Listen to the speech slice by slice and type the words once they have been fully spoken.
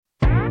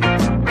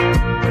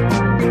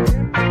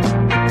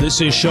This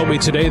is Show Me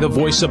Today, the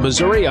voice of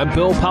Missouri. I'm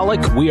Bill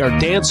Pollock. We are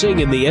dancing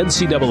in the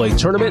NCAA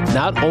tournament.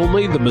 Not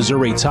only the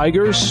Missouri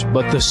Tigers,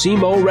 but the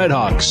SEMO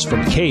Redhawks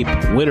from Cape,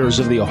 winners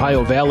of the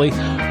Ohio Valley.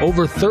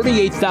 Over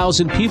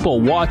 38,000 people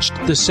watched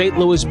the St.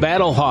 Louis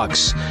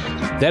Battlehawks.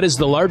 That is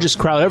the largest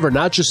crowd ever,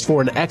 not just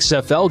for an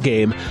XFL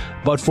game,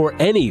 but for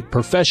any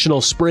professional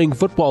spring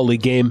football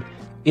league game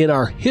in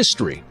our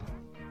history.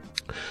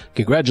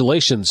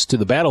 Congratulations to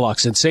the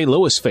Battlehawks and St.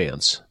 Louis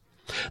fans.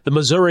 The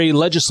Missouri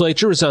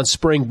legislature is on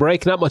spring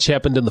break. Not much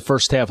happened in the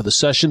first half of the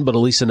session, but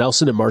Elisa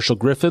Nelson and Marshall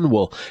Griffin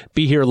will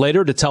be here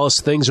later to tell us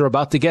things are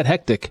about to get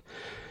hectic.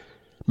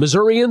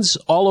 Missourians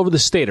all over the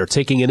state are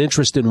taking an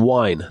interest in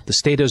wine. The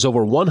state has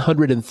over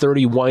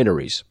 130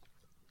 wineries.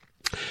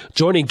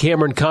 Joining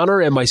Cameron Connor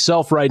and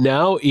myself right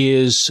now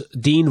is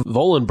Dean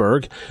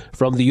Vollenberg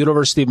from the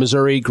University of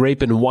Missouri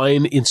Grape and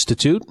Wine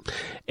Institute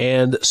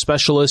and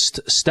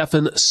specialist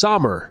Stefan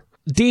Sommer.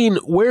 Dean,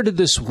 where did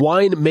this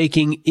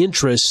wine-making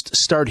interest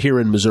start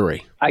here in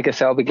Missouri? I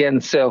guess I'll begin.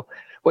 So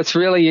what's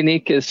really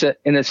unique is that,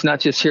 and it's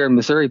not just here in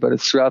Missouri, but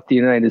it's throughout the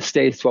United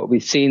States, what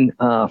we've seen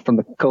from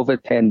the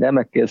COVID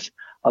pandemic is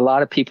a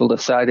lot of people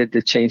decided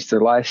to change their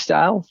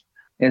lifestyles.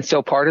 And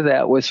so part of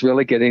that was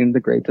really getting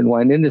the grape and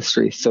wine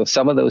industry. So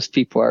some of those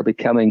people are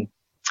becoming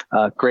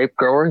grape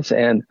growers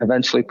and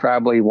eventually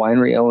probably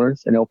winery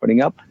owners and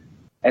opening up.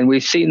 And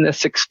we've seen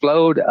this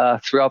explode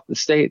throughout the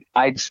state.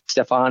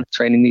 Stefan,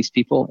 training these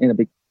people in a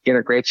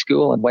beginner grape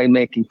school and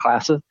winemaking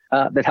classes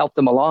that helped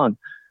them along.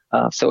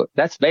 So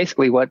that's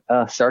basically what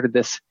started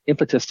this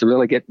impetus to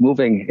really get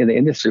moving in the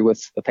industry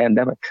with the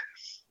pandemic.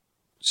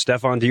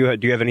 Stefan, do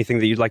you have anything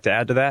that you'd like to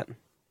add to that?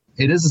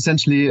 It is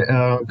essentially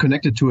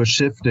connected to a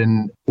shift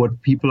in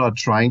what people are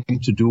trying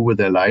to do with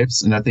their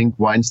lives. And I think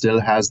wine still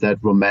has that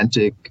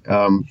romantic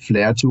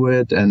flair to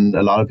it. And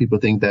a lot of people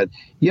think that,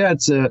 yeah,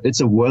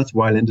 it's a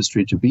worthwhile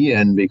industry to be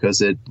in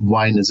because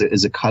wine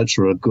is a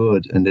cultural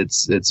good and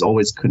it's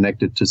always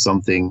connected to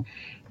something.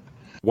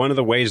 One of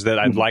the ways that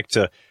I'd like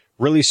to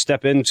really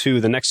step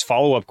into the next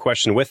follow-up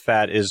question with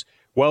that is,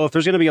 well, if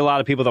there's going to be a lot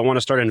of people that want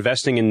to start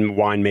investing in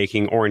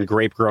winemaking or in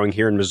grape growing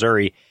here in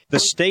Missouri, the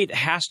state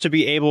has to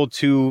be able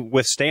to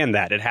withstand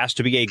that. It has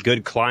to be a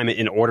good climate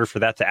in order for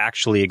that to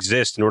actually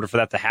exist, in order for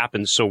that to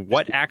happen. So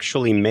what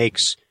actually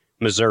makes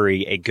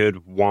Missouri a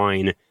good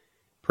wine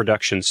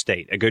production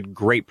state, a good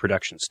grape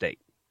production state?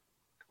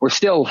 We're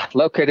still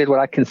located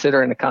what I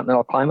consider in a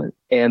continental climate,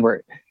 and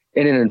we're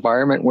in an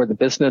environment where the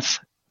business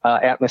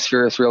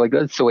atmosphere is really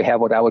good. So we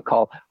have what I would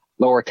call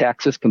lower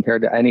taxes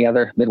compared to any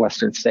other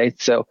Midwestern state.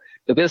 So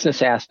the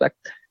business aspect.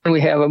 And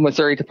we have a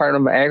Missouri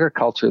Department of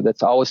Agriculture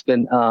that's always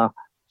been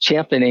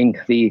championing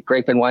the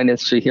grape and wine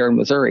industry here in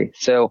Missouri.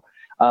 So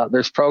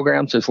there's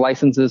programs, there's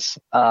licenses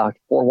for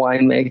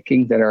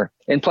winemaking that are,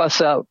 and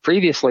plus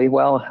previously,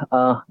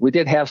 we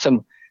did have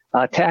some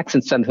tax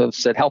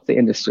incentives that help the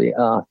industry.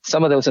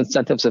 Some of those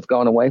incentives have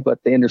gone away,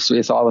 but the industry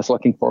is always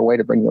looking for a way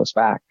to bring those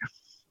back.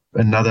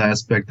 Another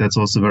aspect that's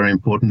also very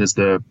important is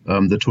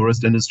the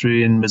tourist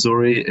industry in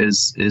Missouri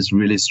is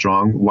really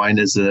strong. Wine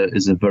is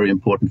a very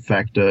important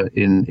factor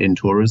in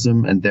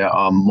tourism, and there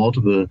are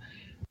multiple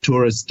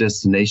tourist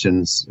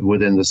destinations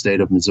within the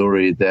state of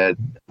Missouri that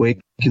we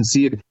can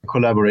see a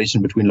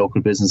collaboration between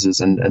local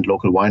businesses and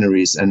local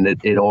wineries, and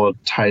it all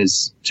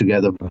ties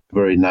together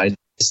very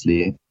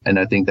nicely. And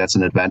I think that's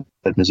an advantage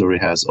that Missouri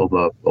has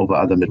over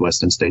other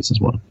Midwestern states as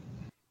well.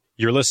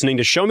 You're listening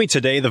to Show Me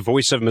Today, the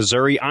voice of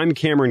Missouri. I'm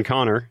Cameron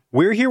Connor.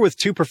 We're here with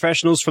two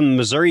professionals from the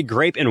Missouri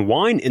Grape and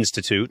Wine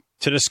Institute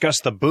to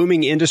discuss the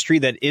booming industry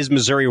that is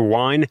Missouri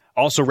wine,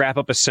 also wrap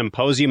up a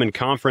symposium and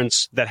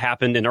conference that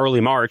happened in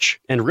early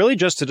March, and really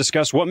just to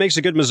discuss what makes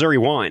a good Missouri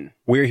wine.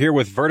 We're here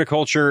with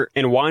Verticulture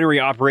and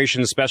Winery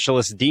Operations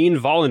Specialist Dean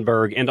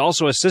Vollenberg and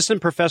also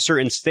Assistant Professor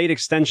and State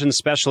Extension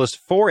Specialist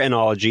for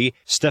Enology,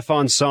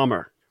 Stefan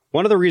Sommer.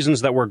 One of the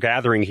reasons that we're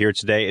gathering here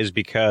today is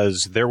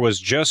because there was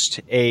just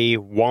a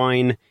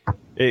wine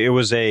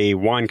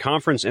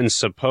conference and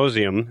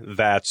symposium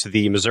that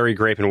the Missouri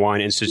Grape and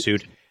Wine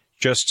Institute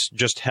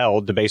just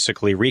held to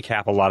basically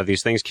recap a lot of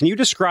these things. Can you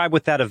describe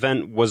what that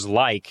event was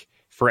like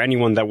for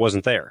anyone that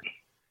wasn't there?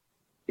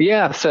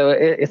 Yeah, so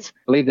I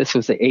believe this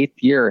was the 8th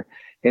year,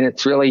 and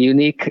it's really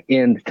unique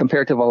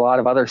compared to a lot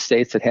of other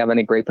states that have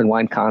any grape and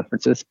wine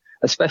conferences,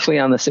 especially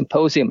on the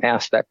symposium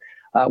aspect.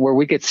 Where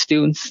we get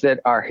students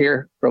that are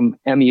here from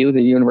MU,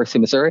 the University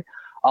of Missouri,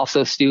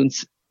 also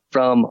students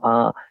from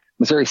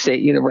Missouri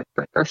State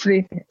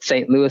University,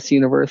 St. Louis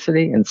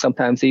University, and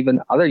sometimes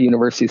even other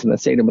universities in the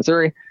state of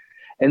Missouri.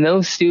 And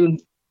those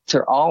students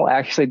are all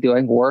actually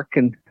doing work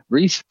and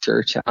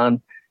research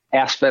on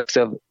aspects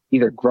of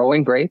either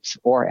growing grapes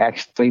or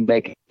actually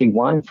making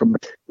wine from a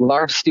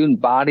large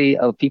student body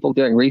of people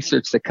doing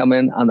research that come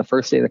in on the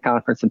first day of the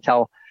conference and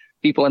tell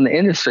people in the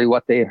industry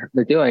what they're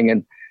doing.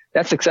 And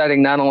that's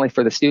exciting not only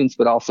for the students,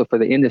 but also for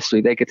the industry.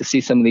 They get to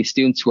see some of these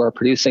students who are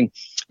producing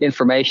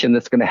information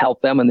that's going to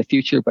help them in the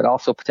future, but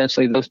also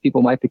potentially those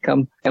people might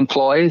become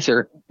employees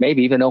or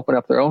maybe even open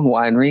up their own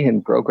winery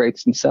and grow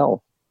grapes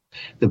themselves.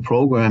 The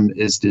program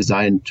is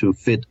designed to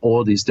fit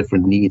all these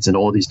different needs and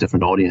all these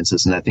different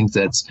audiences, and I think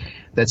that's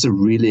a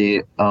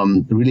really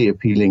really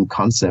appealing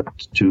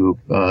concept to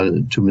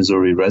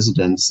Missouri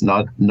residents,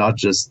 not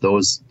just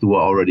those who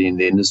are already in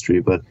the industry,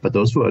 but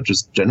those who are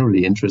just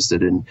generally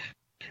interested in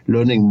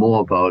learning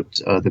more about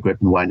the grape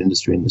and wine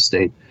industry in the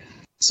state.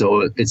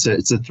 So it's a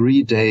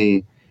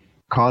 3-day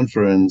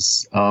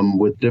conference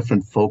with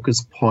different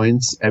focus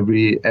points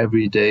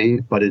every day,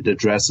 but it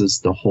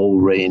addresses the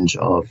whole range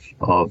of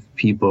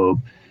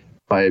people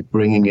by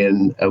bringing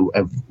in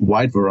a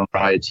wide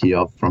variety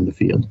from the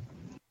field.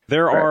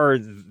 There are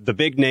the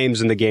big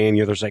names in the game.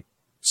 There's like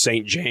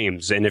St.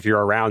 James, and if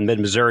you're around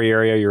mid-Missouri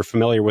area, you're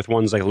familiar with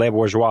ones like Les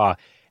Bourgeois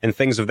and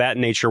things of that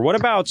nature. What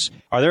about,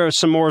 are there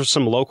some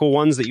local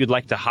ones that you'd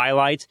like to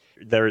highlight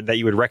there that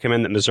you would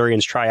recommend that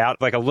Missourians try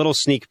out? Like a little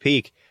sneak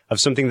peek of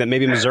something that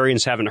maybe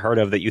Missourians haven't heard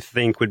of that you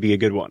think would be a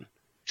good one.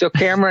 So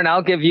Cameron,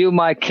 I'll give you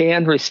my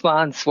canned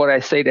response. What I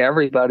say to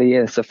everybody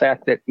is the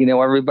fact that,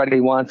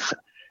 everybody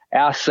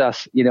asks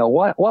us,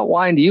 what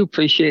wine do you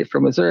appreciate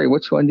from Missouri?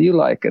 Which one do you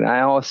like? And I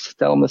always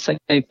tell them the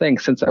same thing.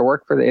 Since I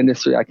work for the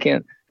industry, I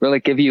can't really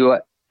give you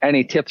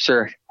any tips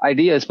or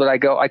ideas, but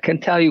I can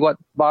tell you what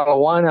bottle of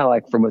wine I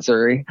like from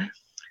Missouri.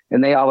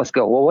 And they always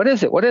go, well, what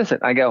is it? What is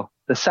it? I go,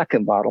 the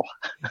second bottle.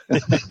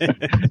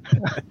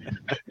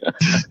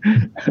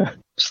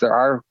 So there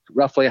are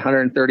roughly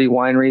 130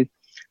 wineries,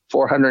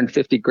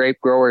 450 grape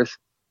growers.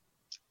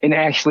 And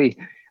actually,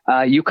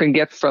 you can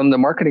get from the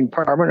marketing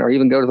department or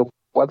even go to the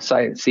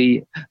website and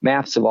see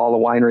maps of all the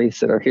wineries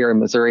that are here in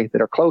Missouri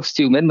that are close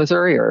to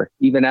mid-Missouri or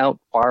even out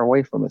far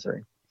away from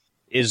Missouri.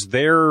 Is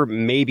there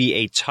maybe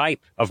a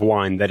type of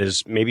wine that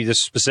is maybe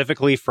just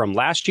specifically from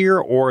last year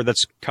or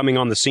that's coming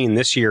on the scene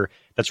this year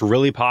that's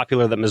really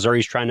popular that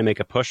Missouri's trying to make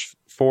a push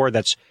for,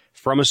 that's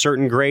from a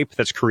certain grape,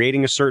 that's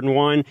creating a certain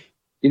wine?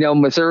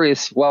 Missouri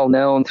is well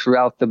known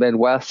throughout the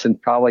Midwest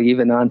and probably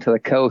even onto the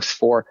coast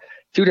for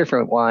two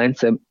different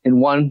wines. And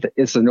one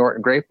is the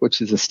Norton grape, which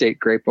is a state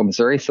grape of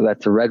Missouri. So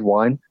that's a red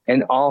wine.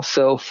 And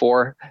also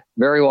for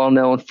very well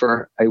known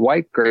for a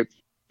white grape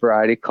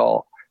variety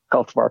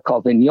cultivar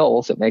called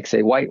Vignoles that makes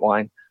a white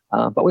wine.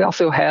 But we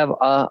also have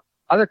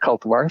other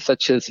cultivars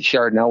such as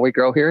Chardonnay we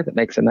grow here that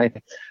makes a nice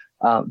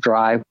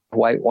dry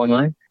white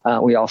wine.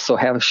 We also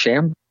have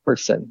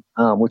Chambourcin,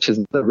 which is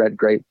the red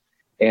grape.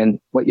 And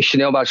what you should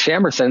know about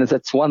Chambourcin is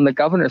it's won the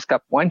Governor's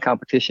Cup wine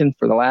competition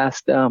for the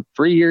last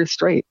 3 years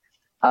straight.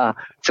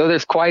 So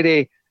there's quite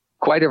a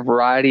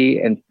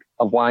variety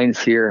of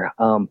wines here.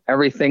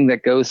 Everything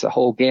that goes the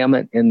whole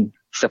gamut. And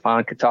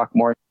Stefan could talk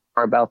more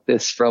about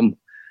this from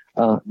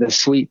the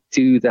sweet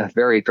to the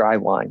very dry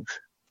wines.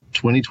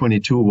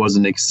 2022 was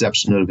an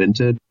exceptional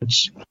vintage.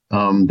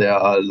 There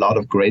are a lot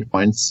of great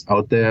wines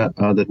out there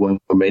that were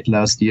made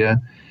last year.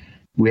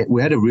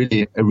 We had a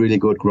really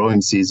good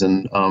growing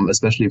season,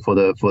 especially for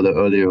the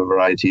earlier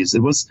varieties.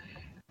 It was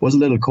a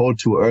little cold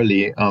too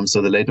early, so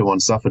the later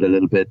ones suffered a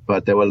little bit.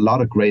 But there were a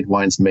lot of great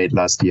wines made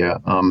last year.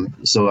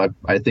 So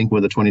I think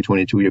with the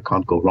 2022 you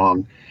can't go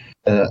wrong.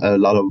 A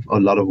lot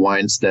of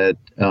wines that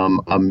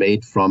are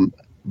made from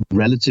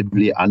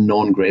relatively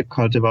unknown grape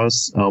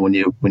cultivars. When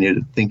you're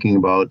thinking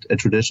about a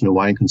traditional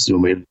wine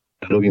consumer, you're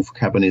looking for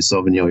Cabernet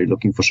Sauvignon, you're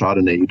looking for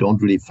Chardonnay. You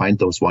don't really find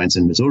those wines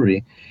in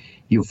Missouri.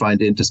 You find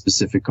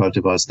interspecific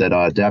cultivars that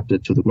are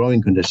adapted to the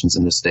growing conditions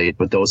in the state,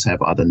 but those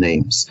have other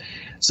names.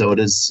 So it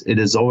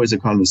is always a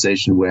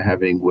conversation we're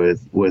having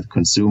with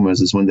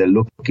consumers is when they're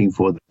looking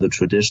for the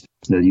traditional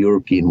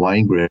European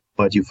wine grape,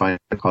 but you find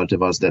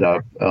cultivars that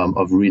are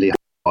of really high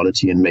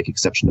quality and make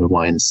exceptional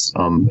wines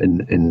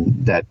in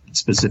that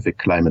specific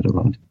climate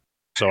around.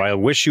 So I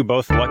wish you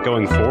both luck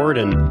going forward,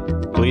 and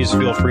please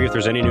feel free if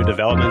there's any new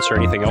developments or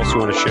anything else you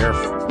want to share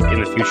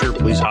in the future,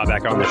 please hop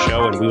back on the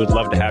show, and we would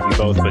love to have you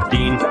both. But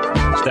Dean,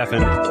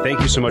 Stefan,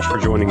 thank you so much for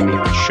joining me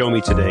on Show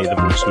Me Today, The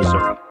Voice of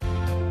Missouri.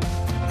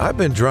 I've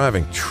been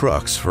driving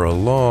trucks for a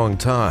long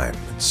time.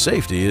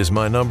 Safety is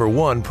my number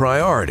one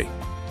priority.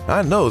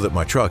 I know that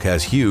my truck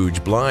has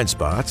huge blind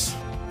spots.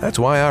 That's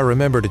why I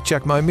remember to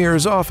check my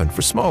mirrors often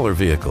for smaller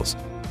vehicles.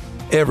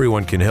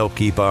 Everyone can help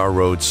keep our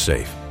roads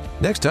safe.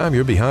 Next time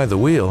you're behind the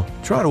wheel,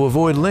 try to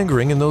avoid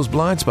lingering in those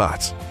blind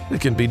spots.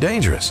 It can be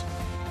dangerous.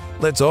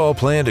 Let's all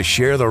plan to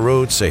share the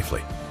road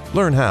safely.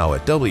 Learn how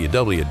at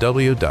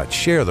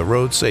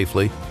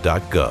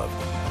www.sharetheroadsafely.gov.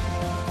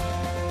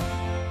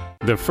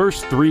 The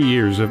first 3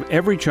 years of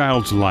every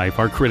child's life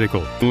are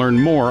critical. Learn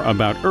more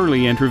about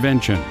early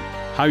intervention.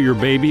 How your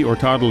baby or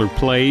toddler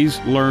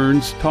plays,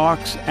 learns,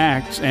 talks,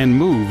 acts, and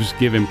moves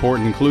give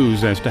important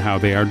clues as to how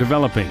they are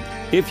developing.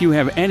 If you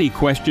have any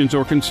questions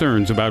or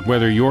concerns about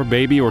whether your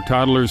baby or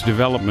toddler's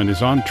development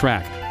is on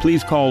track,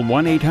 please call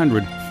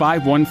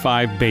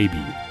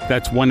 1-800-515-BABY.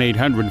 That's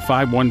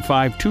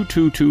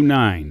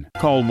 1-800-515-2229.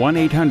 Call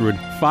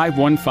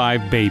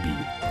 1-800-515-BABY.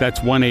 That's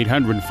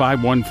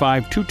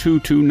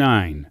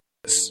 1-800-515-2229.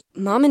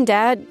 Mom and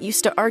Dad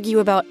used to argue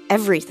about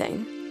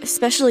everything,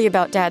 especially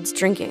about Dad's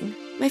drinking.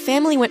 My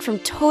family went from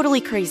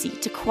totally crazy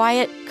to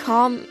quiet,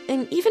 calm,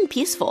 and even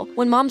peaceful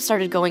when Mom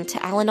started going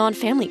to Al-Anon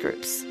family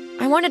groups.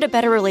 I wanted a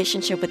better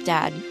relationship with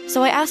Dad,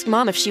 so I asked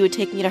Mom if she would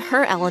take me to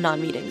her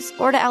Al-Anon meetings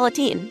or to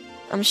Alateen.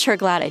 I'm sure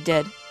glad I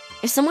did.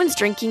 If someone's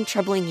drinking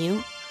troubling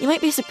you, you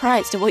might be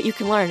surprised at what you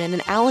can learn in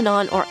an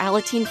Al-Anon or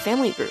Alateen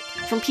family group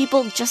from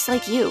people just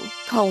like you.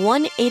 Call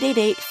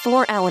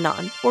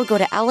 1-888-4-ALANON or go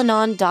to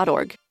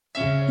alanon.org.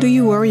 Do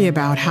you worry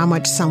about how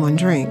much someone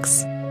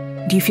drinks?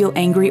 Do you feel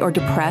angry or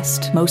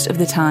depressed most of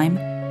the time?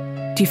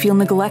 Do you feel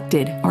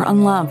neglected or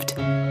unloved?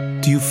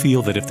 Do you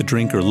feel that if the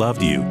drinker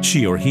loved you,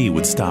 she or he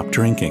would stop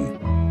drinking?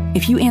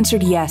 If you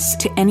answered yes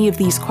to any of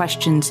these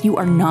questions, you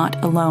are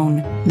not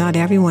alone. Not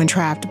everyone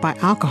trapped by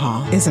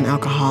alcohol is an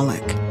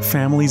alcoholic.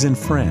 Families and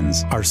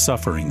friends are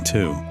suffering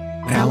too.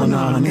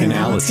 Al-Anon and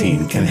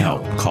Alateen can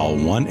help. Call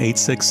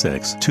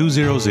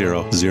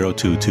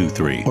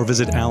 1-866-200-0223 or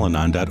visit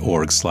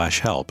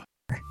alanon.org/help.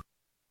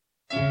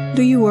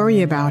 Do you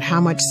worry about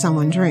how much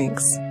someone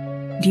drinks?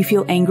 Do you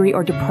feel angry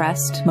or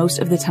depressed most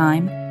of the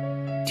time?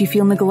 Do you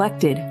feel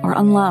neglected or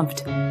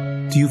unloved?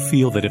 Do you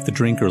feel that if the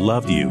drinker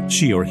loved you,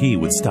 she or he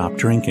would stop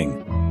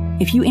drinking?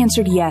 If you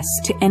answered yes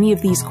to any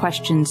of these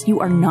questions, you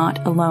are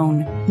not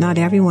alone. Not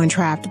everyone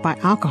trapped by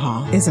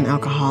alcohol is an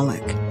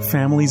alcoholic.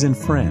 Families and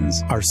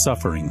friends are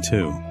suffering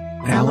too.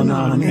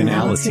 Al-Anon and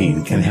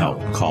Alateen can help.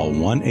 Call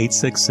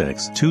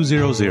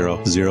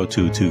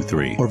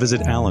 1-866-200-0223 or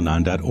visit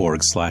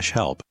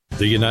alanon.org/help.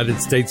 The United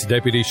States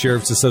Deputy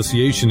Sheriff's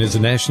Association is a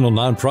national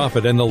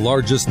nonprofit and the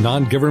largest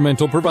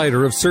non-governmental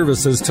provider of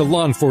services to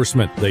law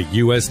enforcement. The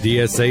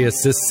USDSA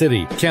assists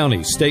city,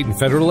 county, state, and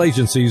federal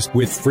agencies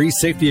with free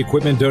safety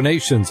equipment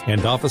donations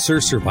and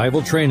officer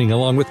survival training,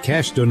 along with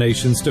cash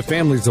donations to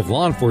families of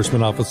law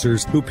enforcement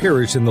officers who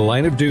perish in the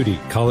line of duty,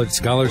 college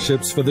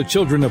scholarships for the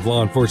children of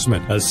law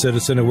enforcement, a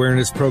citizen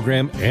awareness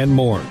program, and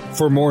more.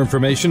 For more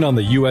information on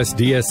the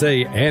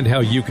USDSA and how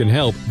you can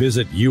help,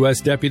 visit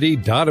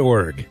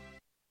usdeputy.org.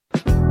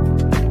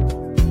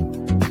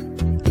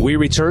 We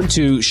return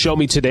to Show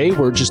Me Today.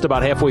 We're just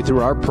about halfway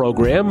through our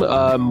program.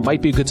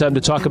 Might be a good time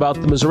to talk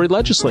about the Missouri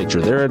legislature.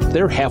 They're at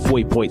their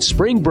halfway point.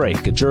 Spring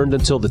break adjourned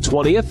until the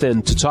 20th,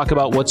 and to talk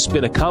about what's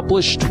been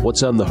accomplished,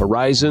 what's on the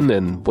horizon,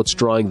 and what's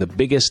drawing the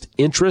biggest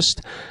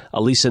interest,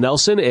 Lisa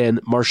Nelson and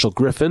Marshall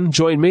Griffin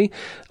join me.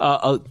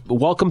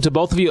 Welcome to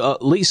both of you.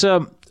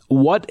 Lisa,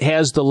 what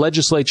has the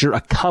legislature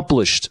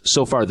accomplished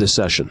so far this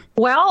session?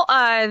 Well,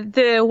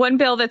 the one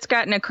bill that's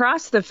gotten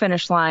across the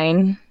finish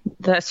line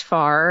thus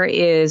far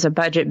is a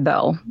budget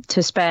bill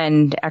to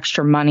spend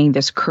extra money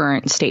this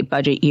current state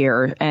budget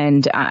year.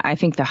 And I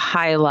think the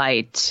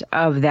highlight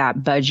of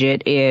that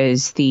budget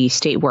is the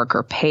state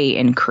worker pay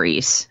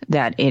increase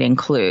that it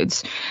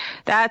includes.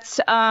 That's,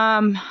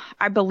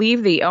 I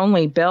believe, the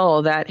only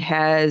bill that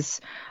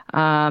has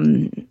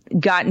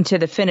gotten to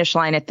the finish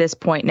line at this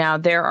point. Now,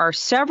 there are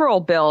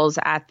several bills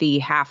at the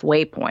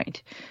halfway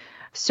point.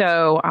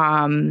 So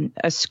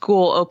a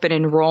school open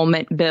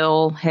enrollment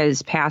bill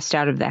has passed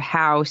out of the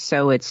House,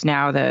 so it's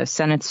now the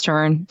Senate's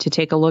turn to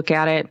take a look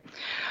at it.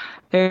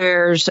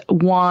 There's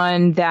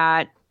one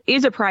that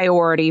is a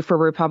priority for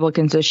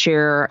Republicans this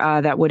year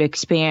that would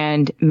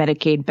expand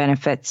Medicaid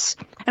benefits.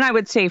 And I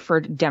would say for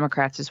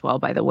Democrats as well,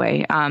 by the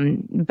way.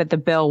 But the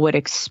bill would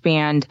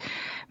expand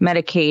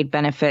Medicaid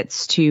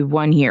benefits to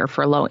 1 year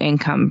for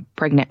low-income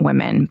pregnant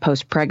women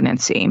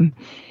post-pregnancy.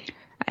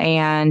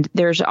 And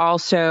there's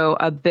also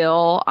a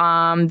bill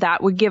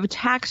that would give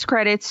tax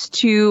credits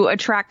to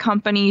attract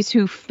companies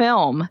who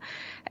film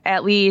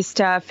at least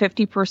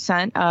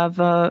 50% of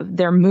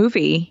their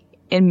movie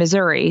in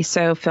Missouri,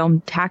 so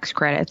film tax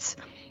credits.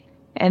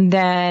 And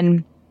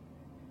then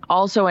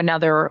also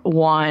another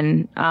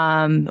one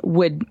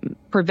would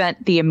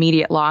prevent the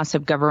immediate loss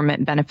of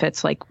government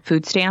benefits like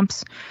food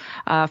stamps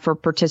for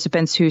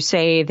participants who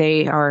say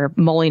they are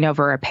mulling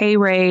over a pay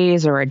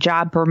raise or a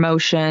job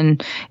promotion.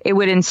 It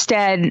would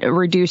instead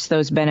reduce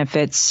those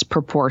benefits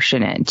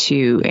proportionate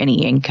to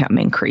any income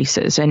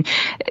increases. And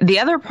the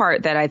other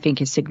part that I think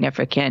is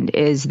significant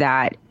is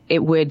that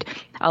it would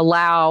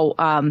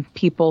allow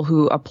people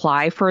who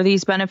apply for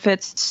these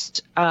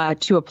benefits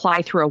to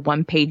apply through a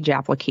one-page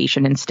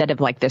application instead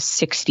of like the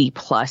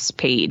 60-plus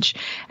page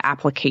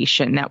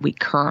application that we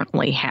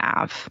currently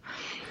have.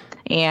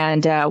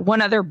 And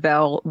one other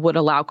bill would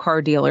allow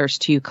car dealers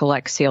to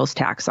collect sales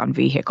tax on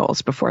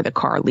vehicles before the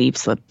car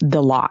leaves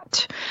the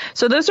lot.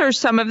 So those are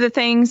some of the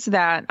things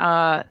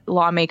that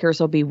lawmakers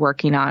will be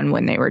working on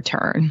when they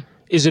return.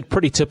 Is it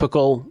pretty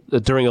typical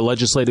during a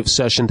legislative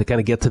session to kind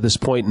of get to this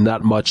point and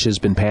not much has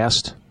been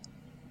passed?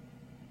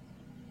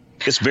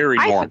 It's very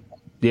normal.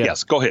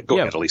 Yes, go ahead. Go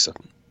ahead, Elisa.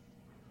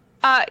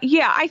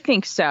 Yeah, I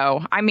think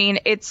so. I mean,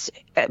 it's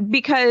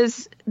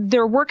because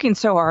they're working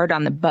so hard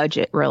on the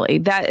budget, really,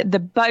 that the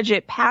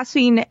budget,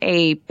 passing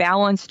a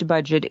balanced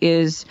budget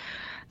is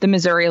the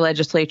Missouri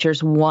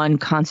legislature's one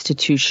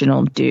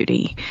constitutional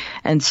duty.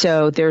 And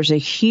so there's a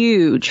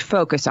huge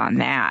focus on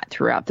that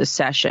throughout the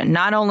session,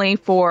 not only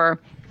for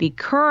the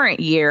current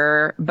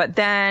year, but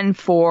then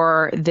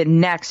for the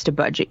next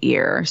budget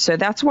year. So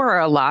that's where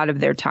a lot of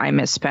their time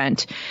is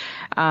spent.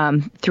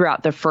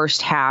 throughout the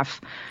first half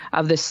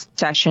of the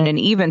session, and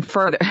even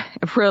further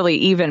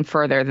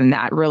than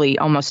that, really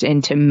almost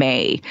into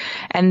May.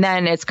 And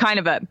then it's kind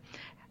of a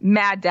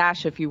mad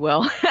dash, if you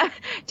will,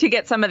 to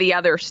get some of the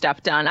other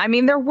stuff done. I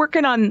mean, they're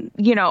working on,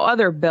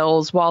 other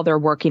bills while they're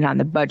working on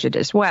the budget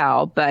as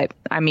well. But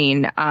I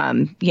mean,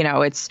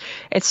 it's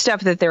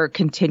stuff that they're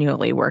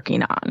continually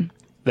working on.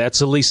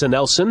 That's Elisa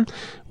Nelson.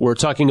 We're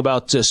talking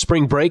about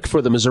spring break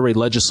for the Missouri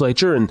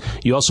legislature. And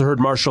you also heard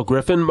Marshall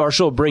Griffin.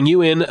 Marshall, bring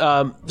you in.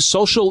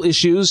 Social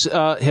issues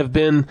have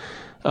been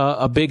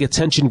a big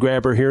attention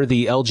grabber here.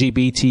 The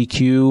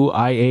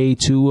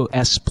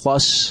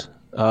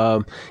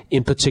LGBTQIA2S+,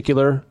 in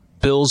particular,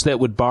 bills that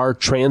would bar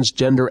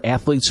transgender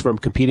athletes from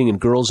competing in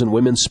girls and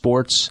women's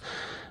sports,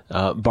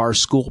 bar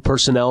school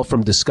personnel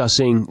from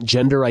discussing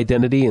gender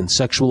identity and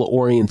sexual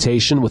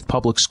orientation with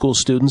public school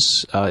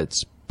students.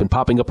 It's been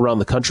popping up around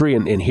the country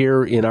and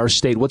here in our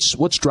state.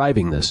 What's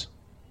driving this?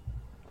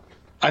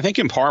 I think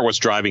in part what's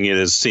driving it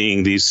is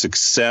seeing the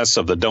success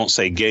of the Don't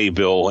Say Gay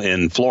bill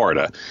in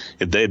Florida.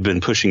 They'd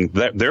been pushing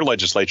that, their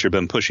legislature had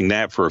been pushing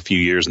that for a few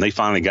years, and they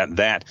finally got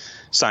that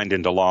signed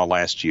into law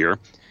last year.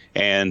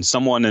 And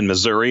someone in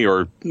Missouri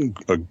or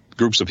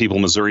groups of people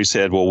in Missouri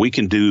said, well, we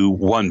can do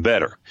one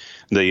better.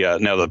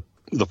 Now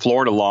the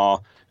Florida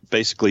law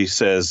basically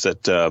says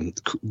that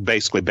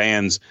basically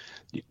bans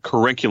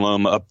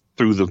curriculum up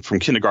through from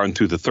kindergarten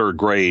through the third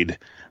grade,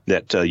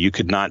 that you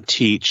could not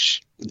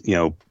teach,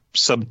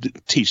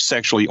 teach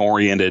sexually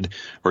oriented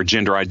or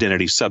gender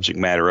identity subject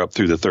matter up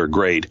through the third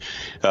grade.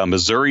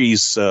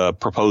 Missouri's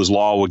proposed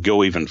law would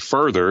go even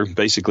further,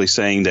 basically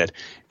saying that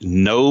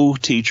no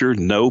teacher,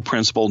 no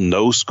principal,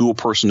 no school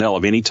personnel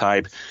of any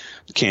type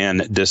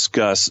can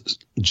discuss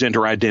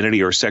gender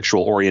identity or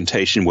sexual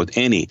orientation with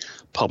any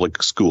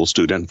public school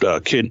student,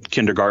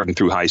 kindergarten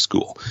through high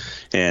school.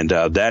 And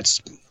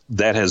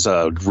that has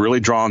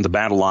really drawn the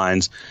battle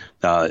lines,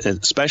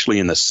 especially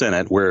in the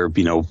Senate, where,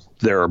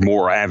 there are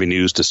more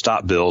avenues to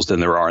stop bills than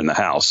there are in the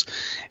House.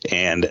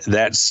 And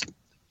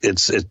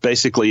it's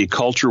basically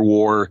culture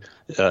war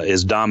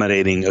is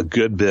dominating a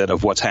good bit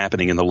of what's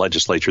happening in the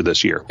legislature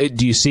this year.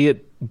 Do you see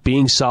it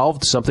being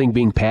solved, something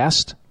being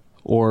passed,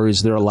 or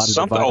is there a lot of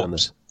divide on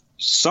this?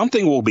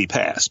 Something will be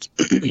passed.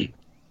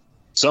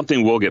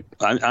 Something will get.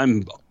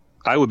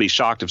 I would be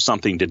shocked if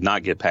something did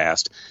not get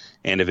passed.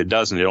 And if it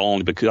doesn't, it'll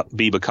only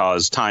be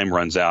because time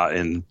runs out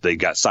and they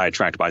got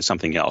sidetracked by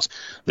something else.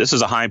 This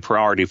is a high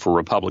priority for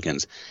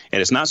Republicans.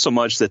 And it's not so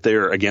much that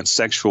they're against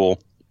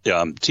sexual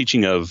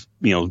teaching of,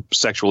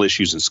 sexual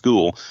issues in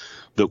school.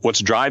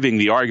 What's driving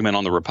the argument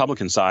on the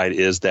Republican side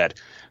is that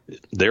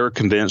they're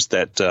convinced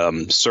that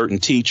certain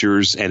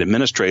teachers and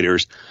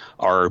administrators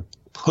are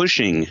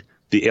pushing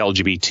the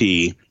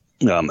LGBT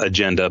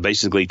agenda,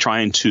 basically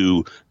trying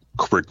to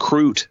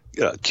recruit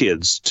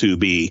kids to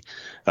be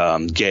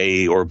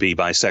gay or be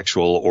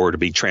bisexual or to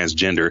be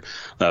transgender.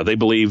 They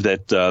believe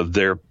that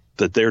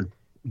they're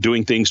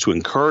doing things to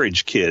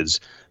encourage kids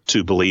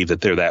to believe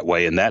that they're that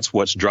way, and that's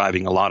what's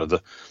driving a lot of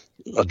the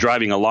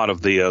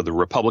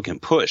Republican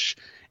push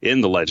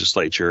in the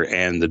legislature.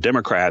 And the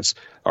Democrats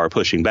are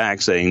pushing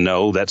back, saying,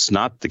 no, that's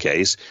not the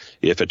case.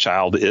 If a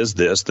child is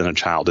this, then a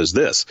child is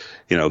this.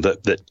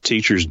 That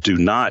teachers do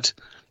not,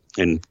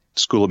 and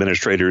school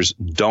administrators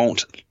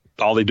don't.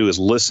 All they do is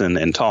listen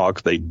and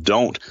talk. They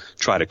don't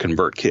try to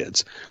convert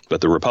kids.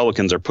 But the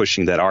Republicans are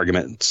pushing that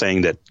argument,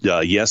 saying that,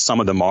 yes, some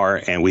of them are,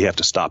 and we have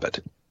to stop it.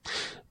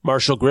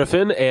 Marshall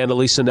Griffin and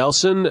Elisa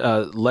Nelson,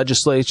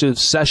 legislative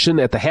session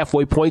at the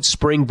halfway point,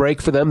 spring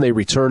break for them. They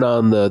return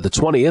on the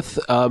 20th.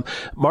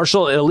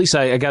 Marshall and Elisa,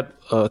 I got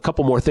a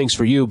couple more things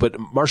for you, but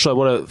Marshall, I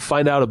want to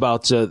find out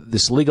about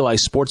this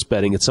legalized sports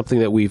betting. It's something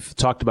that we've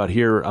talked about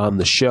here on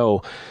the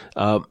show.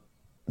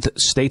 The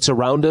states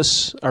around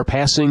us are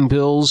passing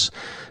bills.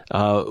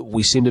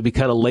 We seem to be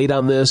kind of late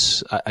on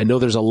this. I know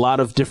there's a lot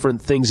of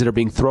different things that are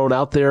being thrown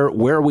out there.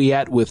 Where are we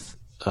at with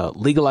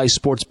legalized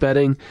sports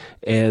betting,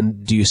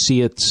 and do you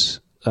see it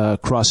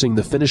crossing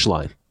the finish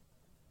line?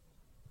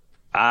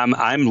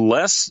 I'm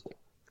less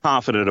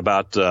confident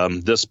about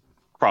this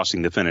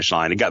crossing the finish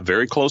line. It got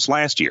very close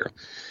last year,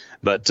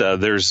 but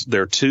there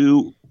are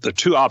two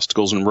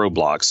obstacles and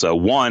roadblocks.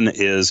 One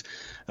is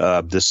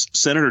this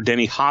Senator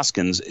Denny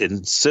Hoskins'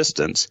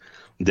 insistence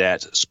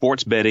that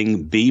sports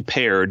betting be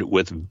paired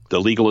with the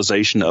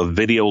legalization of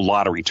video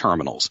lottery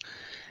terminals.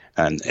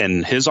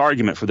 And his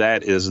argument for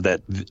that is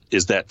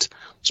that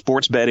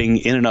sports betting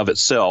in and of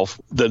itself,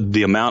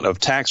 the amount of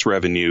tax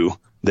revenue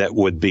that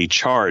would be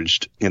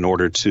charged in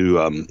order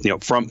to,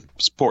 from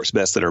sports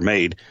bets that are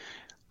made,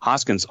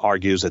 Hoskins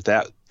argues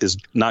that is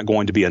not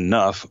going to be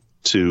enough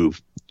to,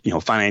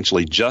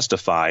 financially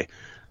justify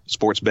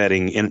sports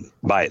betting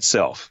by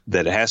itself,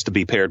 that it has to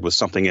be paired with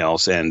something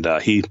else. And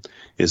he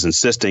is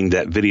insisting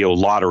that video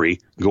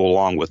lottery go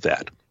along with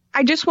that.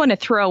 I just want to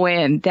throw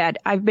in that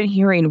I've been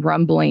hearing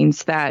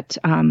rumblings that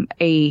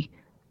a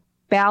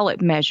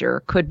ballot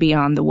measure could be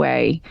on the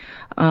way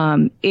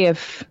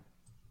if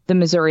the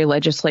Missouri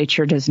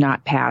legislature does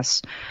not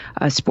pass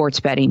a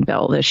sports betting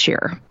bill this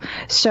year.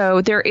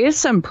 So there is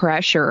some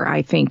pressure,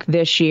 I think,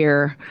 this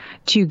year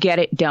to get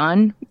it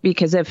done,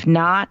 because if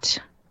not,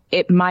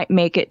 it might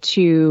make it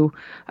to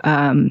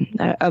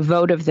a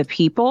vote of the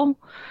people.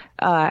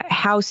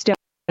 House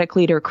Democratic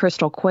Leader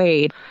Crystal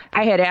Quade,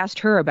 I had asked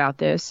her about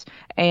this,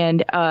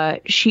 and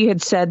she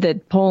had said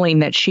that polling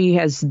that she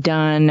has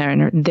done,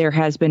 and there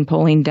has been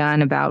polling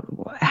done about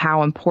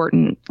how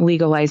important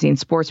legalizing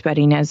sports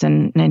betting is,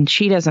 and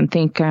she doesn't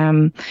think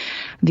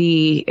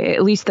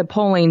at least the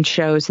polling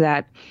shows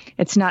that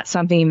it's not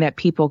something that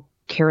people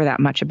care that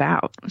much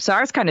about. So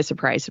I was kind of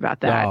surprised about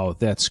that. Oh,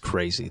 that's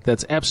crazy.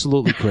 That's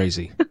absolutely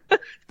crazy.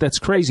 That's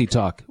crazy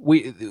talk.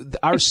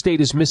 Our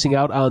state is missing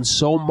out on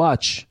so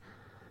much.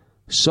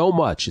 So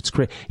much. It's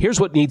crazy. Here's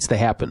what needs to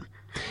happen.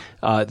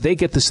 They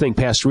get this thing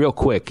passed real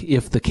quick.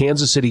 If the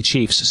Kansas City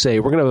Chiefs say,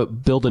 we're going to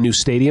build a new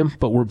stadium,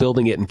 but we're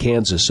building it in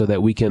Kansas so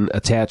that we can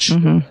attach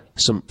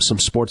some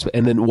sports,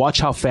 and then watch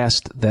how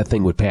fast that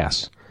thing would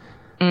pass.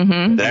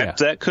 Mm-hmm.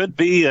 That could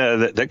be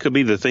that could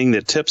be the thing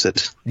that tips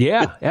it.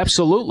 Yeah,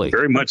 absolutely.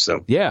 Very much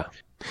so. Yeah.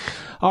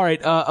 All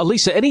right,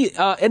 Elisa. Any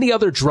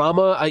other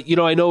drama?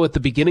 I know at the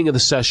beginning of the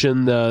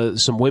session,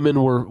 some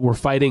women were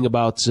fighting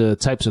about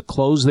types of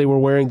clothes they were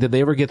wearing. Did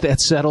they ever get that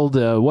settled?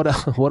 What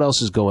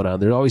else is going on?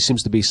 There always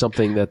seems to be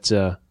something that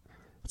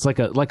it's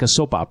like a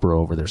soap opera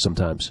over there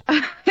sometimes.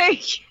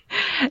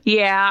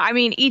 Yeah, I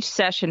mean, each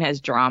session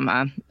has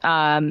drama.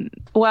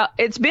 Well,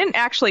 it's been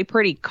actually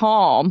pretty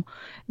calm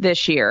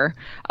this year.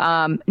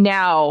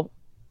 Now,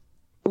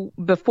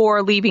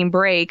 before leaving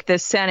break, the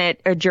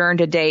Senate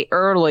adjourned a day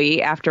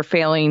early after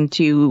failing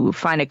to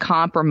find a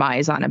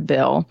compromise on a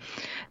bill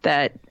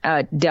that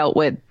dealt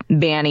with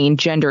banning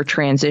gender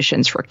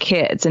transitions for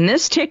kids. And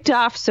this ticked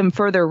off some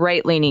further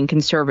right-leaning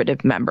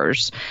conservative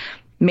members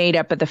made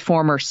up of the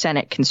former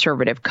Senate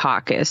Conservative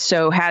Caucus.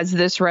 So has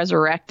this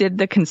resurrected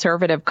the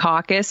Conservative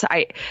Caucus?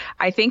 I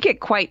think it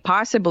quite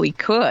possibly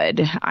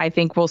could. I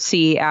think we'll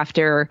see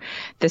after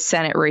the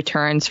Senate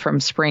returns from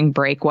spring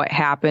break what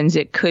happens.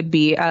 It could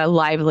be a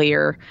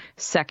livelier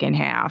second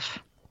half.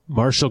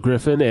 Marshall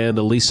Griffin and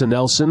Elisa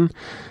Nelson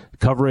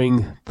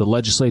covering the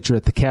legislature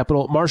at the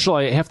Capitol. Marshall,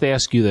 I have to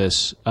ask you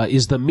this.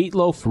 Is the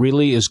meatloaf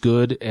really as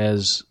good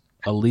as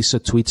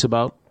Elisa tweets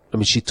about? I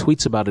mean, she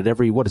tweets about it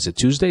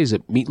Tuesday? Is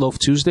it Meatloaf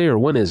Tuesday, or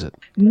when is it?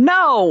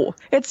 No,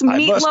 it's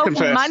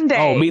Meatloaf Monday.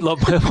 Oh,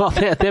 Meatloaf. Well,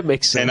 that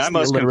makes sense. And I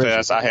must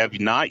confess, I have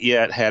not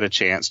yet had a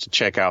chance to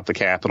check out the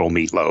Capitol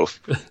Meatloaf.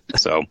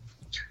 So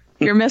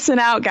you're missing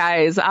out,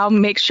 guys. I'll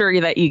make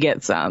sure that you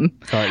get some.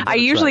 Right, I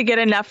usually get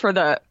enough for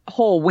the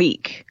whole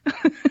week.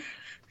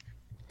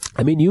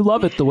 I mean, you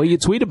love it the way you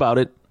tweet about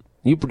it.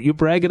 You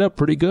brag it up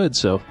pretty good,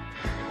 so.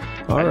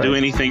 I'd do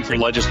anything for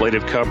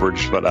legislative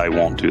coverage, but I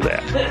won't do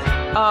that.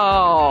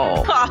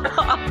 Oh.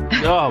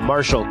 Oh,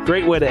 Marshall,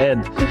 great way to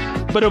end.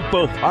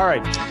 Boom. All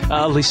right.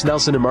 Elisa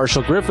Nelson and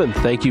Marshall Griffin,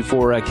 thank you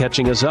for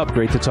catching us up.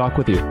 Great to talk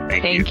with you.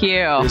 Thank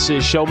you. This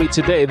is Show Me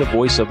Today, the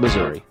voice of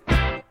Missouri.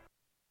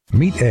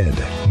 Meet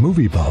Ed,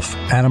 movie buff,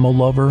 animal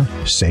lover,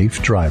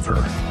 safe driver.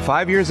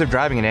 5 years of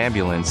driving an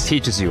ambulance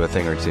teaches you a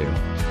thing or two.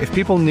 If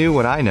people knew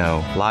what I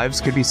know,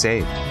 lives could be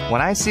saved.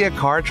 When I see a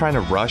car trying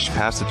to rush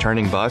past a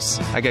turning bus,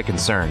 I get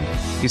concerned.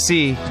 You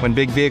see, when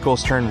big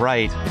vehicles turn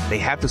right, they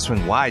have to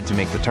swing wide to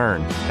make the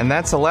turn. And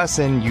that's a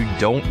lesson you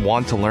don't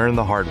want to learn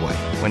the hard way.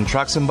 When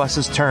trucks and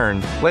buses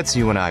turn, let's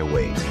you and I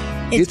wait.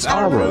 It's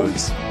our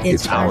roads.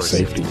 It's our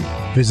safety.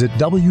 Visit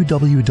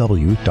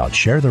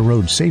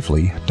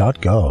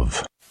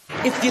www.sharetheroadsafely.gov.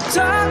 If you're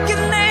talking,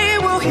 they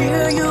will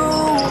hear you.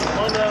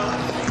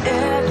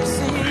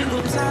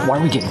 Why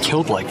are we getting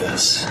killed like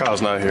this?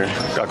 Kyle's not here.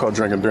 Got caught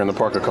drinking beer in the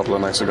park a couple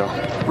of nights ago.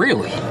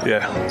 Really?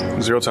 Yeah.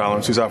 0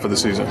 tolerance. He's out for the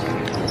season.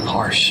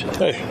 Harsh.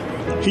 Hey,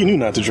 he knew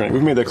not to drink.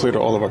 We've made that clear to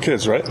all of our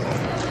kids, right?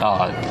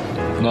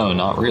 No,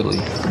 not really.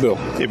 Bill,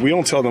 if we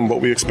don't tell them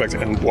what we expect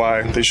and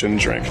why they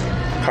shouldn't drink,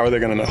 how are they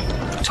going to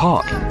know?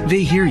 Talk.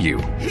 They hear you.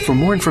 For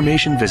more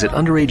information, visit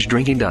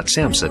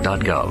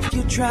underagedrinking.samhsa.gov.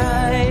 You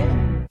try.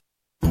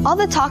 All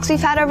the talks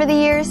we've had over the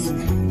years,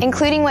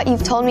 including what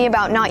you've told me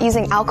about not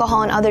using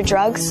alcohol and other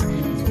drugs,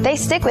 they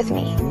stick with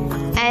me.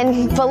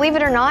 And believe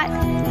it or not,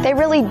 they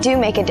really do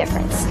make a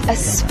difference,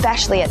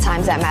 especially at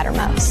times that matter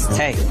most.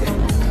 Hey,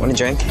 want a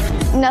drink?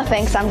 No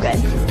thanks, I'm good.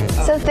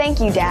 So thank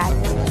you, Dad,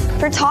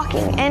 for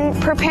talking and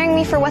preparing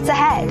me for what's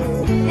ahead.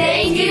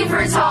 Thank you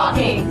for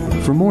talking.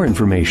 For more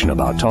information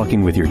about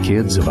talking with your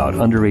kids about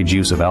underage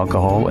use of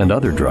alcohol and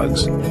other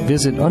drugs,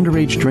 visit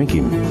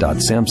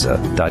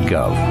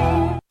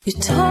underagedrinking.samhsa.gov.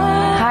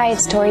 Hi,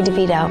 it's Tori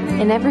DeVito.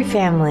 In every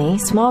family,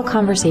 small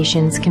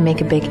conversations can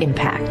make a big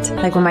impact,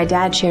 like when my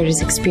dad shared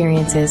his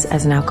experiences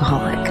as an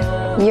alcoholic.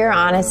 Your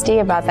honesty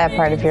about that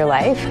part of your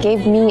life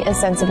gave me a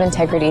sense of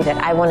integrity that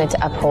I wanted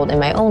to uphold in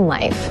my own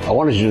life. I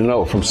wanted you to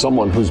know from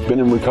someone who's been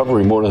in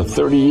recovery more than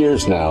 30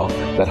 years now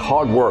that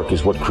hard work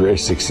is what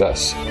creates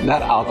success,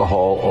 not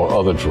alcohol or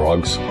other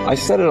drugs. I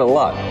said it a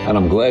lot, and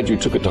I'm glad you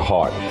took it to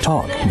heart.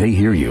 Talk. They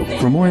hear you.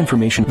 For more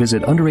information,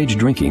 visit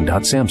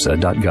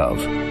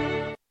underagedrinking.samhsa.gov.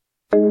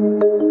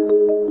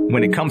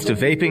 When it comes to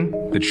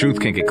vaping, the truth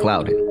can get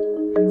clouded.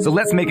 So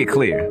let's make it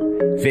clear.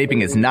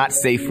 Vaping is not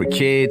safe for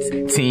kids,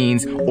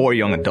 teens, or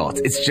young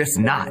adults. It's just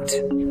not.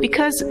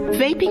 Because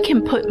vaping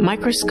can put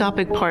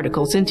microscopic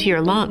particles into your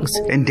lungs.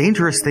 And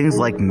dangerous things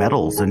like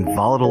metals and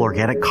volatile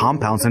organic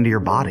compounds into your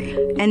body.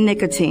 And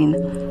nicotine,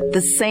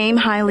 the same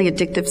highly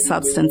addictive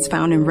substance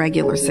found in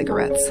regular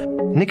cigarettes.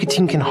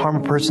 Nicotine can harm a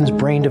person's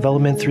brain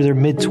development through their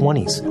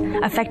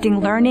mid-20s,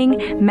 affecting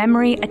learning,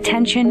 memory,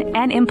 attention,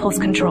 and impulse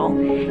control,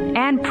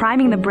 and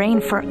priming the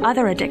brain for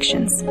other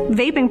addictions.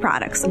 Vaping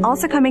products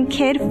also come in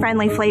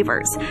kid-friendly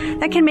flavors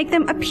that can make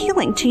them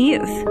appealing to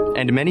youth.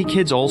 And many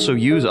kids also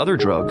use other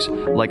drugs,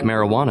 like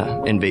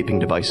marijuana, in vaping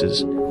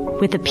devices.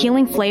 With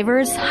appealing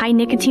flavors, high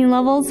nicotine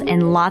levels,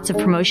 and lots of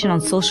promotion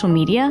on social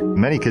media,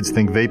 many kids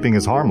think vaping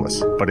is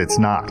harmless, but it's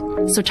not.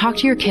 So talk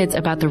to your kids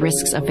about the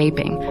risks of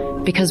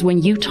vaping, because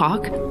when you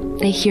talk,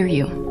 they hear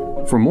you.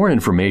 For more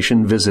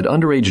information, visit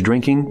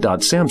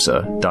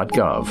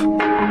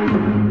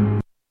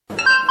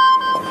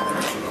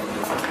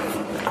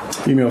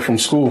underagedrinking.samhsa.gov. Email from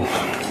school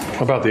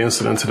about the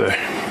incident today.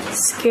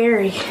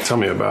 Scary. Tell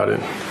me about it.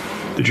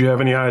 Did you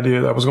have any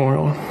idea that was going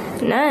on?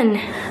 None.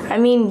 I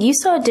mean, you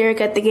saw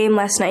Derek at the game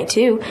last night,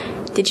 too.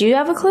 Did you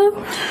have a clue?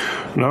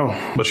 No,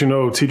 but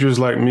teachers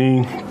like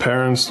me,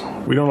 parents,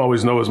 we don't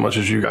always know as much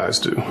as you guys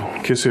do.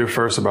 Kids hear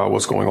first about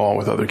what's going on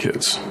with other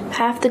kids.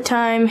 Half the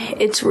time,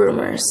 it's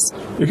rumors.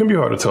 It can be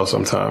hard to tell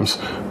sometimes,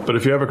 but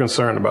if you're ever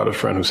concerned about a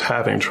friend who's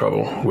having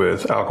trouble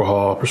with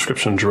alcohol,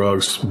 prescription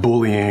drugs,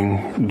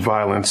 bullying,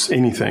 violence,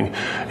 anything,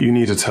 you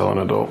need to tell an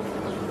adult.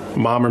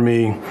 Mom or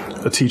me,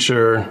 a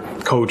teacher,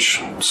 coach,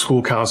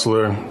 school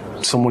counselor,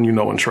 someone you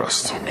know and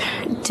trust.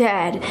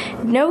 Dad,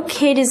 no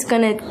kid is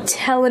gonna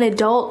tell an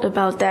adult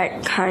about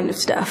that kind of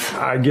stuff.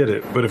 I get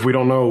it, but if we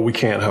don't know, we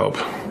can't help.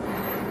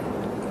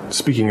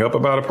 Speaking up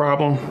about a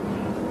problem,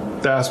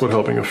 that's what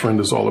helping a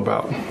friend is all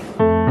about.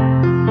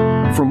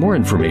 For more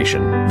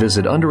information,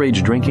 visit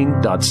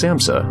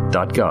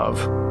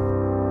underagedrinking.samhsa.gov.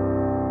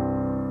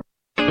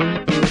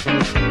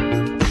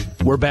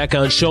 We're back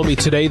on Show Me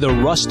Today, the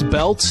Rust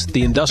Belt,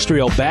 the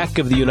industrial back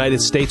of the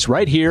United States,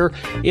 right here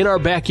in our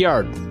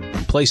backyard.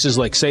 Places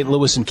like St.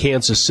 Louis and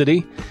Kansas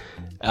City,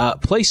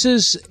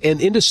 places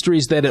and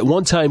industries that at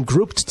one time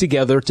grouped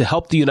together to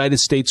help the United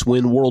States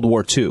win World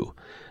War II.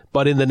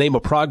 But in the name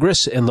of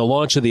progress and the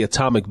launch of the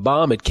atomic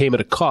bomb, it came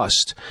at a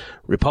cost.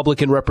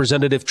 Republican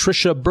Representative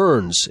Tricia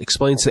Burns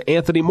explains to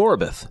Anthony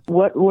Morabith.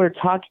 What we're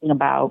talking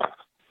about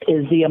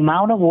is the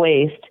amount of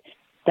waste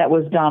that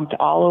was dumped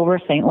all over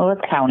St. Louis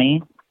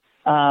County.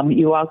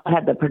 You also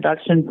had the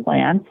production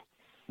plant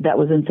that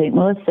was in St.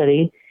 Louis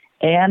City.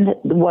 And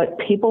what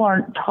people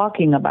aren't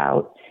talking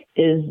about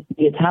is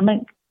the atomic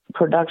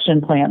production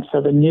plant,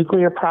 so the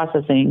nuclear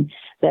processing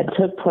that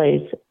took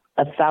place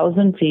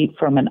 1,000 feet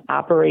from an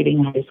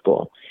operating high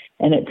school.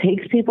 And it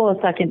takes people a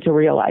second to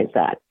realize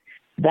that.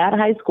 That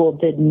high school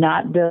did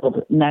not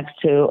build next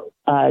to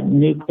a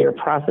nuclear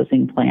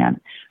processing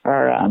plant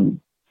or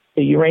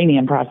the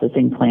uranium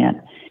processing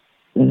plant.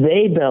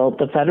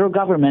 The federal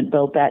government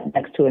built that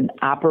next to an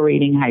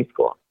operating high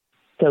school.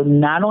 So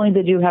not only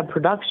did you have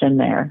production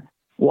there,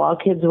 while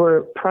kids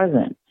were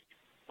present,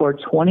 for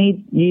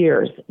 20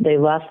 years, they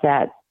left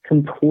that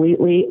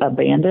completely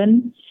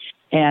abandoned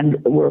and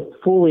were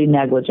fully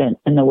negligent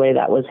in the way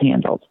that was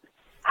handled.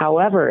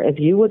 However, if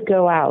you would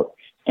go out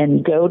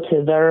and go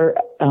to their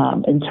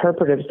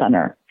interpretive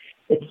center,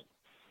 it's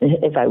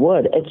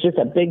just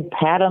a big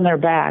pat on their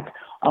back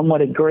on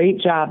what a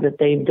great job that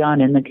they've done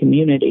in the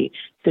community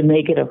to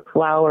make it a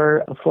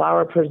flower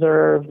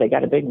preserve. They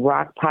got a big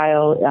rock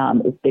pile.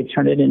 They've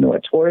turned it into a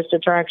tourist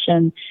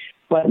attraction.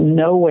 But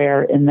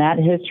nowhere in that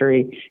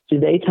history do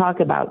they talk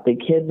about the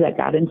kids that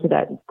got into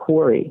that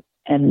quarry,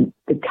 and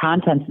the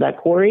contents of that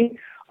quarry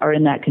are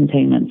in that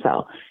containment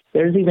cell.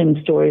 There's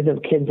even stories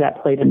of kids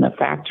that played in the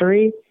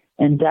factory,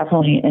 and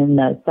definitely in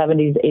the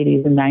 70s,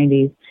 80s, and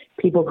 90s,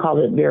 people called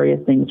it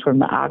various things from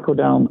the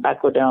Aquadome,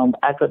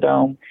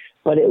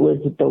 but it was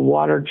the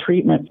water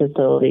treatment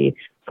facility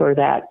for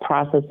that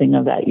processing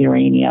of that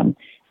uranium.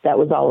 That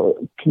was all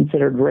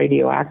considered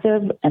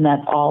radioactive, and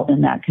that's all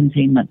in that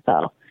containment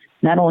cell.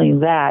 Not only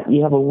that,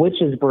 you have a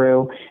witch's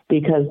brew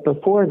because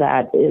before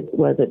that it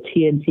was a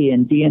TNT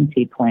and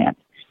DNT plant.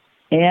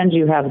 And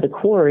you have the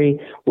quarry,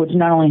 which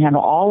not only had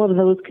all of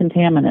those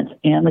contaminants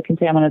and the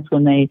contaminants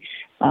when they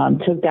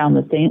took down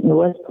the St.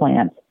 Louis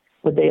plant,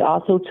 but they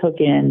also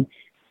took in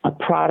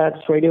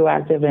products,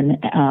 radioactive and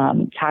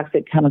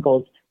toxic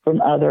chemicals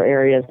from other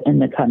areas in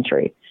the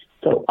country.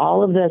 So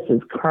all of this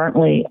is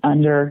currently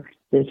under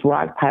this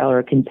rock pile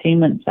or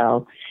containment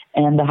cell,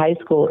 and the high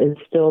school is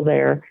still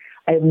there.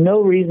 I have no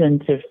reason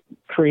to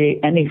create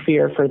any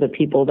fear for the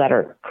people that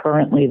are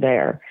currently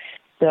there.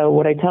 So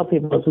what I tell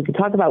people is we can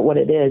talk about what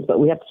it is,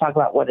 but we have to talk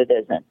about what it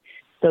isn't.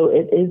 So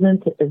it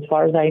isn't, as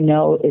far as I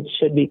know, it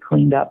should be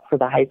cleaned up for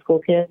the high school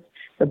kids.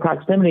 The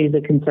proximity is a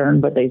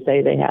concern, but they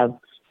say they have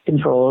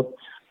controls.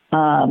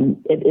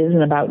 It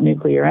isn't about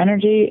nuclear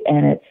energy,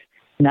 and it's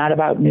not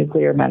about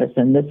nuclear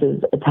medicine. This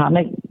is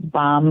atomic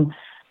bomb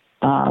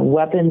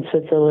weapons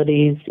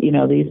facilities,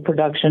 these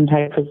production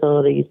type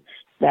facilities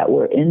that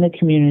were in the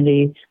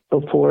community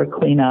before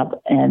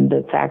cleanup, and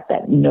the fact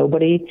that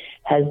nobody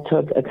has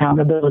took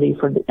accountability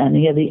for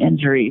any of the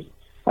injuries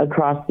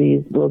across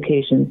these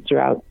locations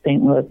throughout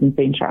St. Louis and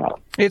St. Charles.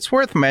 It's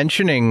worth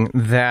mentioning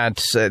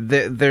that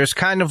there's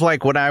kind of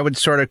like what I would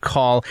sort of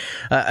call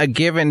a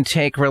give and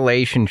take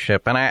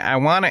relationship. And I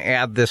want to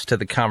add this to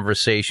the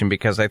conversation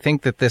because I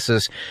think that this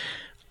is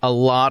a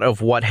lot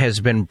of what has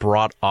been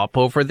brought up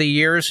over the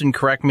years. And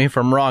correct me if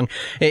I'm wrong.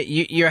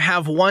 You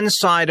have one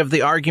side of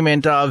the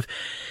argument of,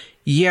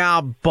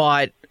 yeah,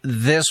 but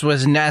this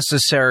was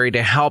necessary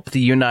to help the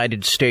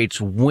United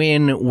States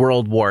win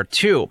World War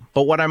II.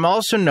 But what I'm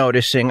also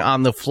noticing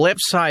on the flip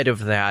side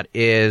of that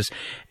is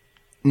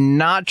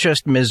not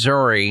just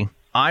Missouri.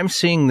 I'm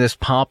seeing this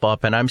pop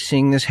up, and I'm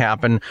seeing this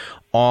happen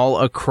all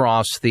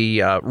across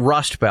the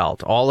Rust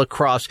Belt, all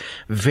across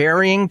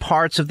varying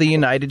parts of the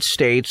United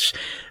States,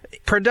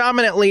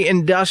 predominantly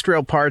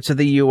industrial parts of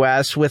the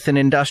U.S. with an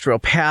industrial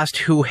past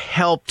who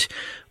helped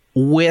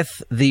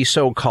with the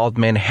so-called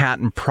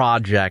Manhattan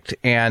Project.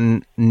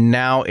 And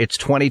now it's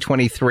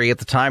 2023 at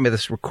the time of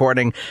this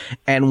recording,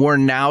 and we're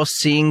now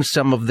seeing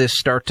some of this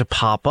start to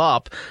pop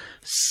up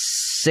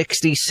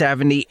 60,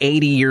 70,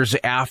 80 years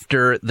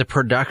after the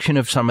production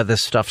of some of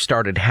this stuff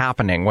started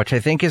happening, which I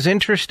think is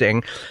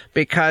interesting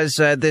because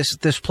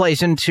this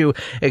plays into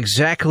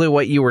exactly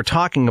what you were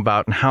talking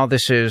about and how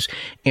this is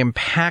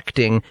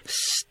impacting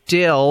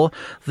still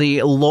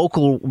the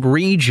local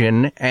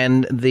region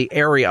and the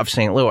area of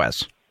St.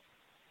 Louis.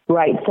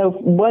 Right. So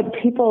what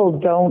people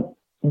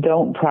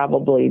don't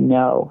probably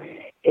know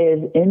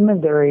is in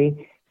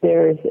Missouri,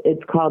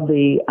 it's called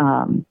the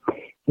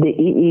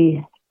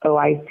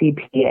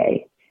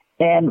EEOICPA.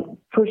 And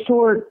for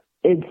short,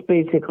 it's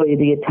basically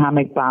the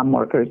Atomic Bomb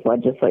Workers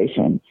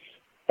legislation.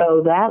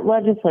 So that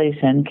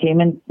legislation came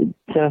into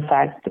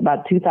effect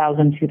about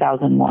 2000,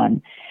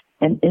 2001.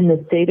 And in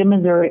the state of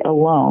Missouri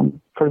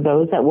alone, for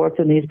those that worked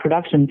in these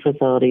production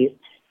facilities,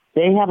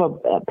 they have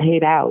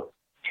paid out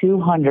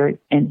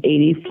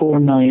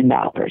 $284 million.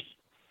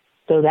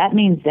 So that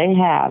means they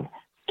have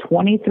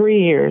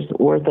 23 years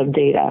worth of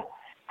data.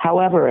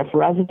 However, if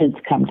residents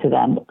come to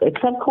them,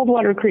 except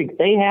Coldwater Creek,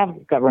 they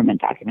have government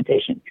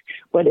documentation.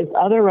 But if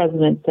other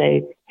residents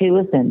say, hey,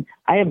 listen,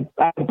 I have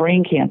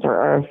brain cancer,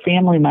 or a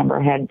family member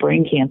had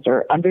brain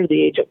cancer under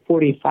the age of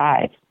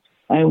 45,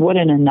 I mean, what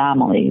an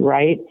anomaly,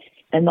 right?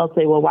 And they'll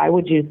say, well, why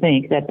would you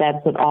think that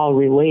that's at all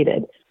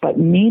related? But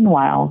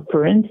meanwhile,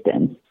 for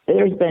instance,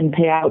 there's been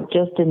payout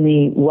just in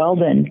the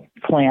Weldon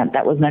plant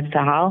that was next to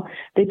Howell.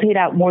 They paid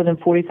out more than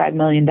 $45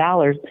 million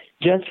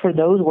just for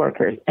those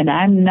workers. And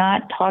I'm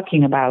not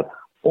talking about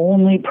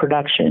only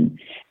production.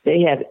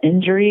 They have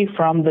injury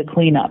from the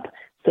cleanup.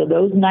 So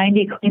those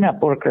 90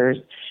 cleanup workers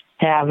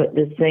have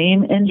the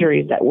same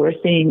injuries that we're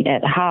seeing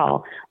at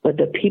Howell, but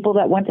the people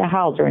that went to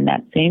Howell during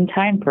that same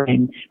time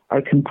frame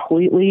are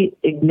completely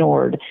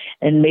ignored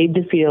and made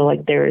to feel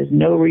like there is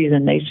no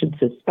reason they should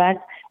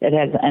suspect it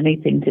has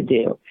anything to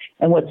do.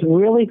 And what's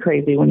really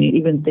crazy when you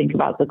even think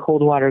about the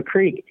Coldwater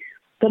Creek,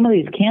 some of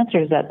these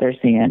cancers that they're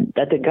seeing,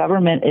 that the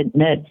government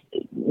admits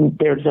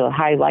there's a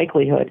high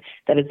likelihood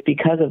that it's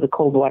because of the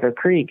Coldwater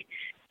Creek.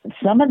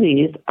 Some of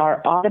these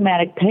are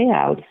automatic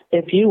payouts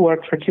if you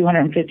work for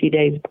 250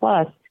 days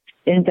plus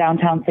in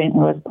downtown St.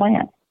 Louis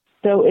plant.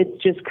 So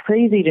it's just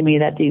crazy to me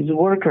that these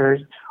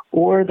workers,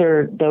 or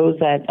those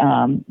that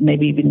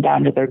maybe even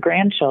down to their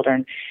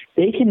grandchildren,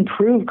 they can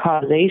prove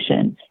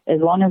causation as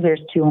long as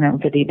there's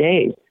 250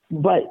 days.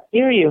 But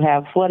here you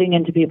have flooding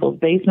into people's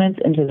basements,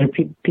 into their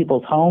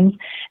people's homes,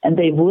 and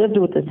they've lived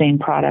with the same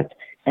product,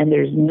 and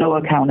there's no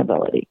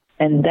accountability.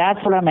 And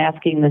that's what I'm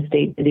asking the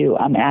state to do.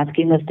 I'm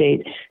asking the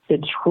state to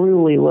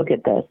truly look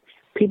at this.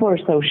 People are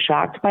so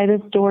shocked by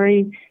this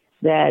story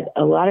that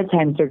a lot of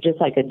times they're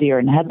just like a deer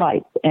in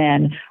headlights.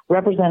 And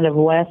Representative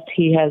West,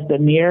 he has the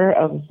mirror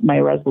of my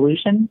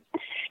resolution.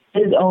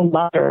 His own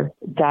mother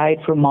died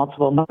from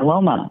multiple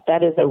myeloma.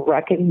 That is a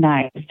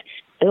recognized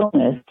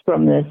illness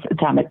from this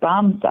atomic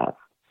bomb stuff.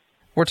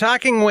 We're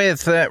talking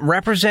with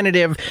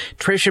Representative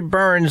Tricia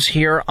Burns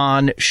here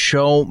on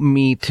Show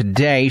Me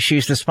Today.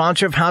 She's the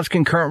sponsor of House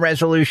Concurrent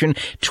Resolution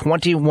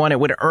 21. It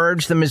would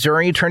urge the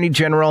Missouri Attorney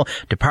General,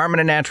 Department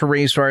of Natural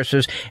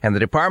Resources, and the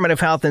Department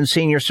of Health and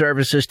Senior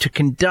Services to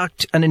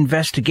conduct an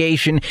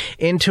investigation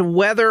into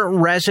whether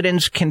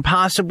residents can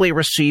possibly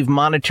receive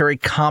monetary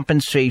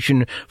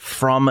compensation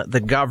from the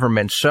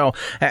government. So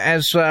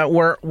as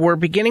we're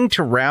beginning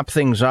to wrap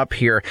things up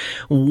here,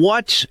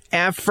 what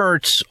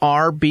efforts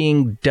are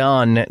being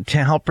done to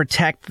help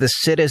protect the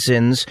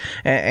citizens,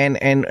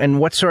 and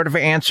what sort of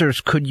answers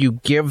could you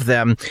give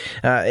them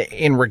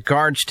in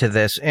regards to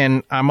this?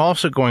 And I'm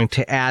also going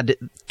to add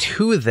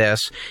to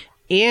this,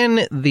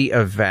 in the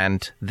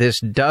event this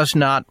does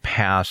not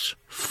pass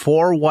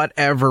for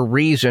whatever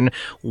reason,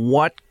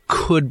 what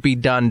could be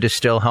done to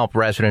still help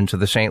residents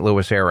of the St.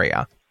 Louis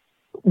area?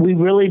 We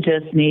really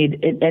just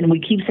need, and we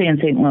keep saying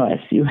St. Louis,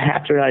 you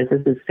have to realize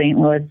this is St.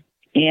 Louis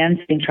and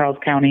St. Charles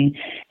County,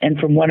 and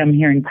from what I'm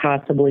hearing,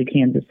 possibly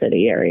Kansas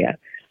City area.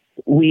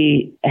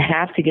 we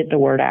have to get the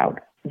word out.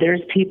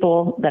 There's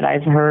people that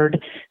I've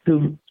heard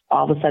who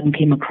all of a sudden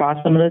came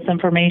across some of this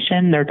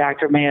information. Their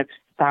doctor may have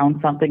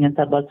found something and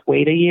said, let's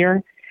wait a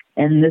year.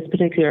 And in this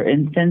particular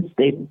instance,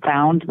 they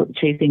found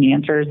Chasing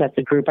Answers. That's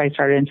a group I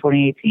started in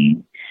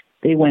 2018.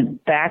 They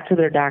went back to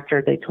their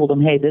doctor. They told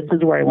him, hey, this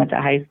is where I went to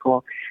high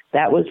school.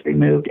 That was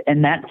removed,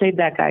 and that saved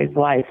that guy's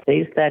life.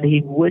 They said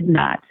he would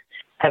not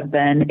have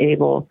been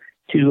able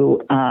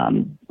to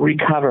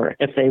recover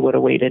if they would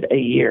have waited a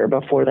year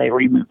before they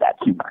removed that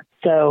tumor.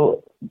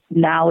 So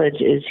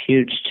knowledge is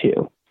huge,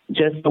 too.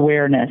 Just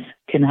awareness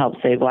can help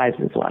save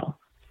lives as well.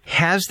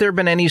 Has there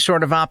been any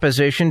sort of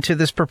opposition to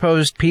this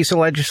proposed piece of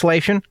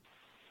legislation?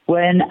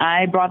 When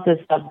I brought this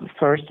up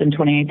first in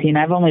 2018,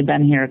 I've only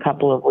been here a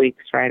couple of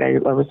weeks, right? I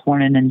was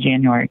sworn in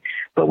January.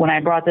 But when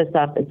I brought this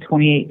up in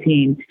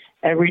 2018,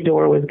 every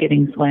door was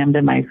getting slammed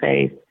in my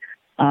face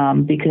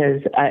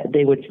because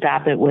they would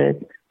stop it with,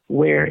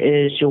 where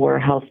is your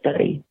health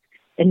study?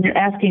 And you're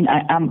asking,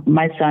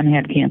 my son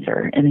had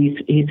cancer, and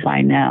he's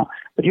fine now.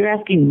 But you're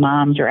asking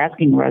moms, you're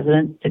asking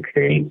residents to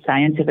create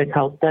scientific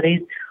health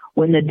studies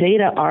when the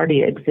data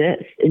already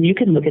exists. And you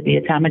can look at the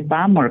atomic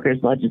bomb workers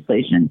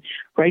legislation.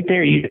 Right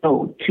there, you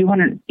know,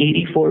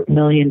 $284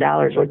 million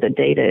worth of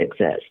data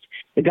exists.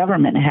 The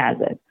government has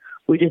it.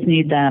 We just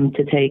need them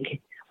to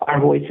take our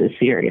voices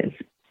serious.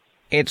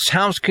 It's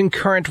House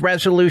Concurrent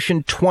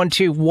Resolution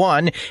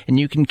 21, and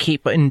you can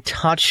keep in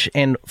touch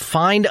and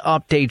find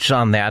updates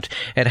on that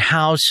at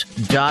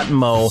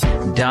house.mo.gov.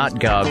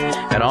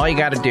 And all you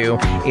got to do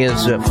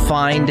is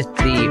find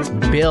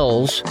the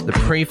bills, the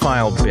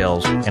pre-filed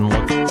bills, and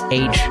look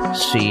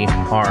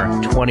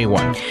HCR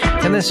 21.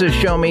 And this is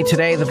Show Me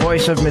Today, the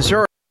voice of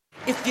Missouri.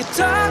 If you're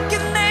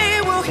talking,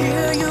 they will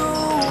hear you.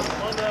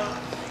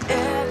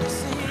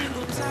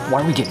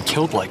 Why are we getting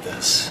killed like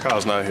this?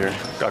 Kyle's not here.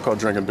 Got caught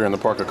drinking beer in the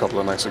park a couple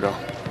of nights ago.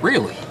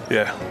 Really?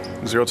 Yeah.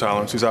 Zero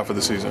tolerance. He's out for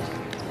the season.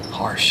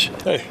 Harsh.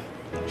 Hey,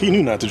 he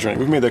knew not to drink.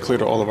 We've made that clear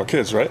to all of our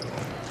kids, right?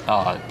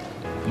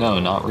 No,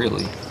 not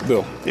really.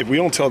 Bill, if we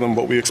don't tell them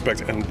what we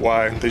expect and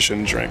why they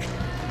shouldn't drink,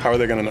 how are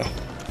they going to know?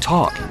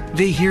 Talk.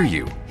 They hear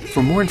you.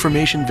 For more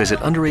information, visit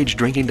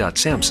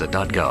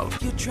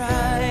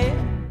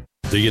underagedrinking.samhsa.gov.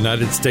 The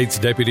United States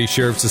Deputy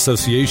Sheriff's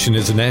Association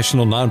is a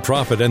national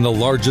nonprofit and the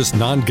largest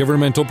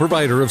non-governmental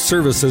provider of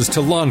services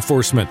to law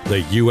enforcement.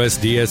 The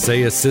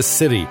USDSA assists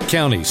city,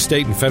 county,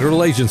 state, and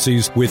federal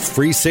agencies with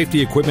free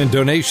safety equipment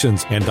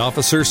donations and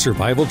officer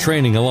survival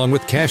training, along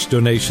with cash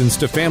donations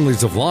to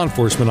families of law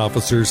enforcement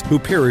officers who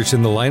perish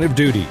in the line of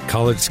duty,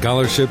 college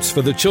scholarships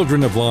for the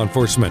children of law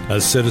enforcement,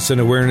 a citizen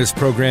awareness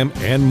program,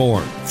 and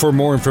more. For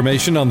more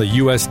information on the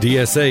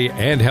USDSA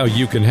and how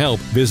you can help,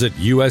 visit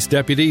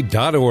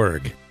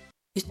usdeputy.org.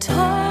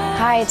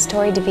 Hi, it's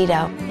Tori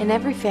DeVito. In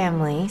every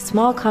family,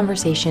 small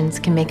conversations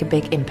can make a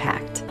big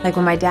impact, like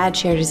when my dad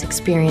shared his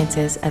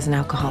experiences as an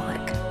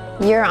alcoholic.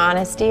 Your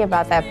honesty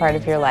about that part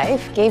of your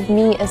life gave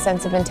me a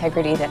sense of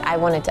integrity that I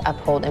wanted to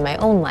uphold in my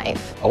own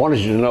life. I wanted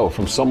you to know,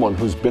 from someone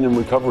who's been in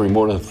recovery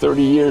more than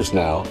 30 years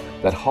now,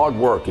 that hard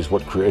work is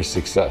what creates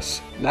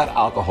success, not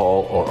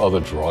alcohol or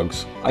other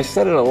drugs. I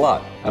said it a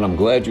lot, and I'm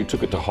glad you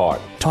took it to heart.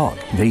 Talk.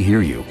 They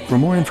hear you. For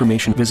more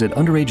information, visit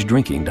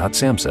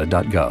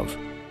underagedrinking.samhsa.gov.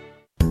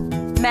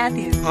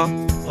 Matthew. Huh?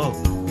 Oh,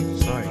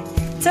 sorry.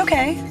 It's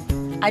okay.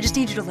 I just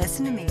need you to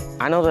listen to me.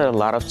 I know that a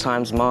lot of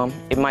times, Mom,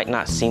 it might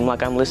not seem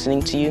like I'm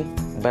listening to you,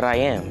 but I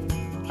am.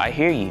 I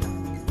hear you.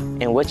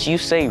 And what you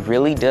say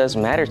really does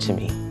matter to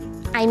me.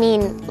 I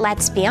mean,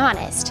 let's be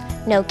honest.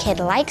 No kid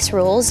likes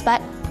rules,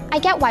 but I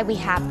get why we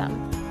have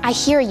them. I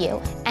hear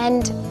you,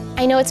 and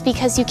I know it's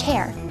because you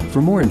care. For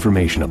more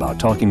information about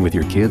talking with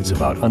your kids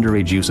about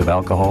underage use of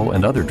alcohol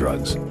and other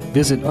drugs,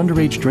 visit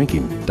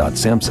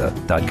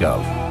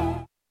underagedrinking.samhsa.gov.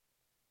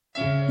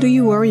 Do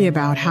you worry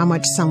about how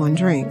much someone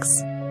drinks?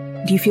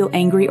 Do you feel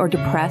angry or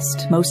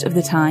depressed most of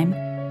the time?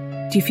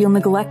 Do you feel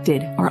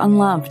neglected or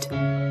unloved?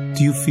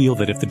 Do you feel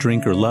that if the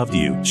drinker loved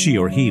you, she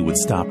or he would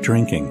stop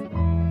drinking?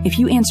 If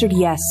you answered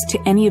yes to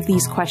any of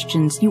these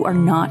questions, you are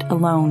not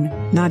alone.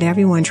 Not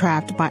everyone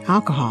trapped by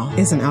alcohol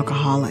is an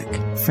alcoholic.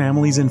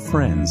 Families and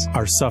friends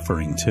are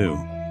suffering too.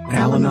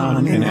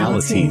 Al-Anon and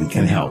Alateen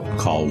can help.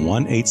 Call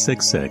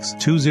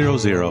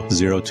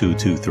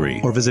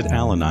 1-866-200-0223 or visit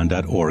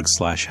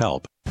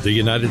alanon.org/help. The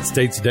United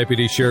States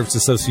Deputy Sheriff's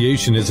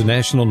Association is a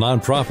national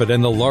nonprofit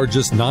and the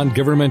largest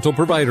non-governmental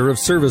provider of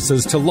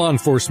services to law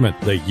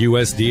enforcement. The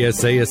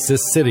USDSA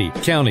assists city,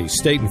 county,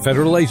 state, and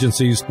federal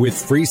agencies with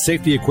free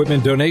safety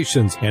equipment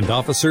donations and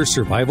officer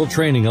survival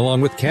training,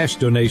 along with cash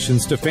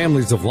donations to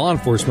families of law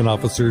enforcement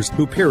officers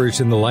who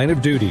perish in the line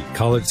of duty,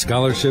 college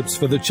scholarships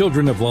for the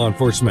children of law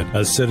enforcement,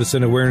 a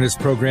citizen awareness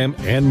program,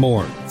 and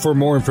more. For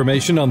more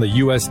information on the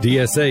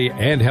USDSA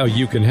and how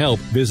you can help,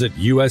 visit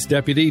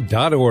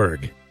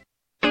usdeputy.org.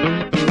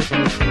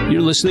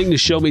 You're listening to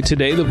Show Me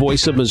Today, the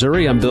voice of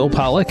Missouri. I'm Bill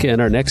Pollack,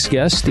 and our next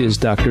guest is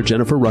Dr.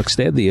 Jennifer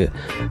Ruckstad, the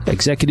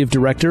executive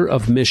director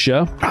of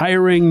MSHSAA.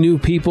 Hiring new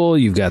people,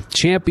 you've got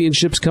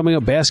championships coming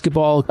up,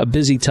 basketball, a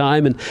busy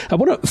time. And I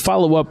want to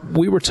follow up.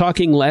 We were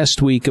talking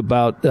last week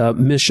about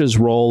MSHSAA's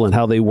role and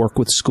how they work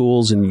with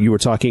schools, and you were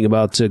talking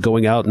about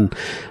going out and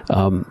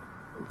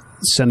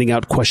sending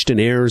out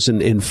questionnaires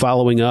and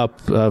following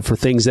up for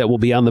things that will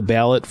be on the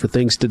ballot, for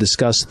things to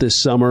discuss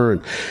this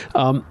summer.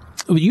 And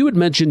you had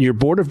mentioned your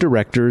board of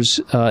directors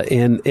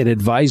and an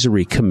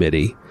advisory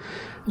committee.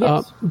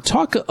 Yes.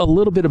 Talk a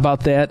little bit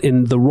about that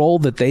and the role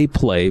that they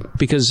play,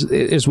 because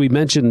as we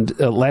mentioned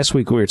last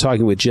week when we were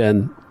talking with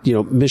Jen,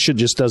 MSHSAA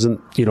just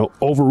doesn't,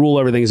 overrule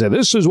everything and say,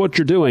 this is what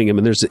you're doing. I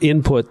mean, there's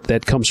input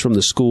that comes from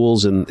the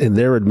schools and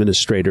their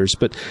administrators,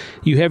 but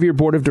you have your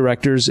board of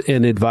directors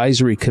and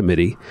advisory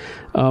committee.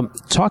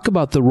 Talk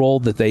about the role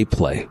that they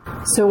play.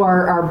 So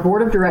our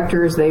board of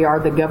directors, they are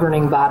the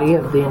governing body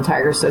of the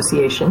entire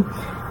association.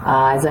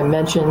 As I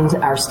mentioned,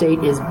 our state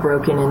is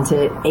broken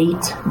into 8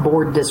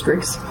 board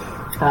districts.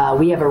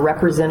 We have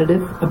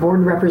a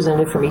board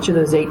representative from each of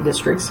those 8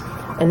 districts.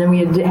 And then we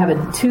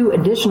have 2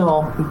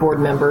 additional board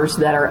members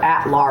that are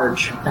at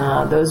large.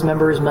 Those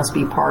members must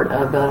be part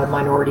of a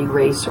minority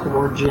race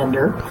or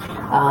gender.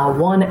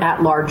 One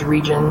at-large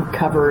region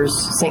covers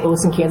St.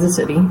 Louis and Kansas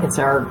City. It's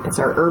our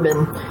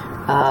urban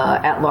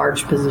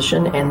at-large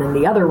position. And then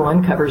the other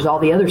one covers all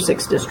the other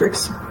 6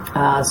 districts.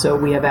 So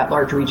we have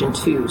at-large region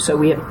 2. So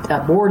we have a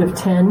board of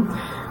 10.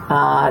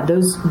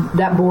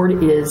 That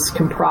board is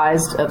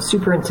comprised of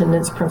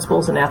superintendents,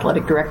 principals, and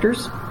athletic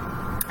directors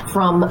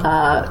from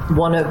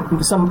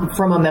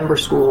from a member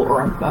school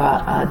or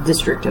a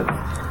district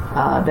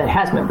that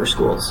has member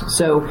schools.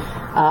 So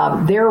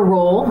their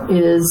role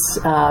is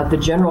the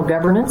general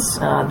governance.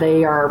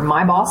 They are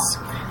my boss.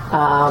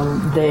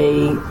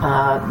 They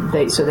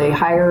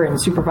hire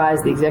and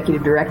supervise the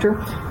executive director.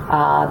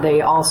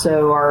 They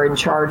also are in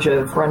charge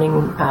of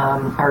running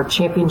our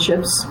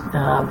championships.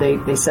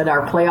 They set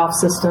our playoff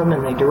system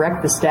and they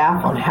direct the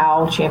staff on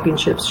how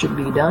championships should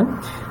be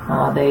done.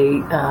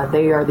 They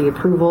are the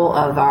approval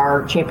of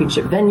our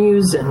championship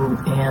venues and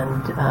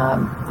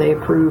they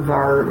approve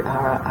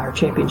our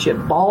championship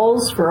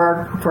balls for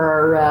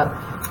our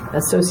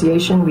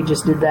association. We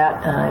just did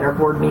that at our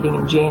board meeting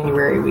in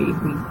January. We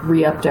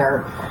re-upped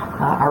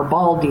our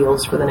ball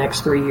deals for the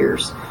next 3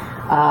 years.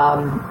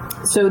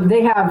 So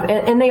they have,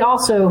 and they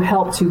also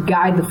help to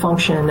guide the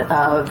function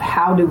of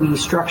how do we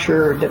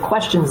structure the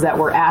questions that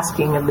we're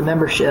asking of the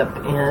membership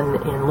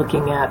in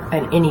looking at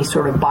any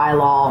sort of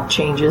bylaw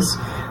changes.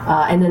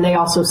 And then they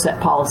also set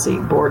policy.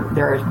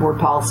 There is board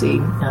policy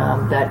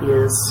that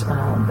is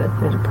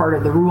part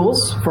of the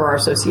rules for our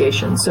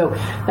association. So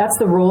that's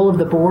the role of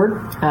the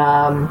board.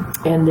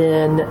 And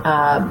then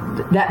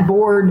that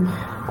board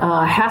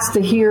has to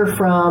hear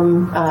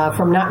from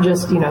not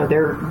just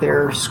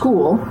their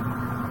school.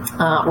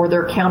 Or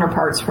their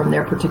counterparts from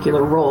their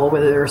particular role,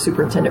 whether they're a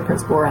superintendent,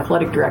 principal, or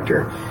athletic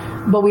director.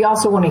 But we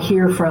also want to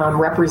hear from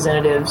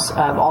representatives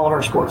of all of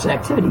our sports and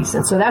activities.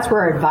 And so that's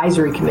where our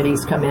advisory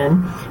committees come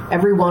in.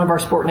 Every one of our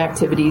sport and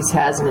activities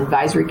has an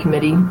advisory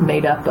committee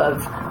made up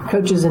of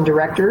coaches and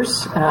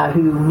directors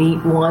who meet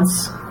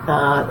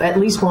at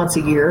least once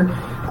a year,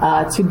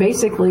 to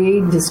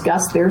basically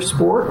discuss their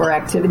sport or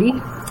activity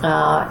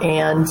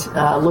and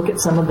look at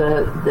some of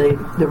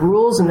the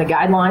rules and the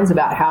guidelines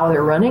about how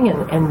they're running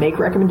and make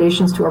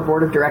recommendations to our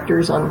board of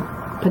directors on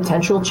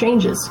potential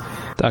changes.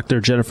 Dr.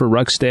 Jennifer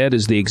Ruckstad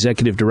is the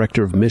executive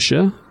director of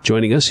MSHSAA,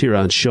 joining us here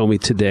on Show Me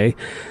Today.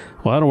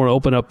 Well, I don't want to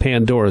open up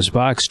Pandora's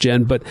box,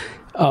 Jen, but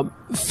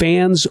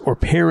fans or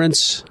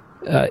parents,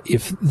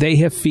 if they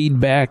have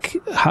feedback,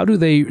 how do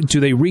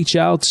they reach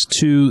out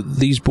to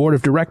these board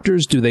of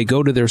directors? Do they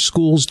go to their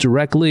schools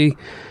directly?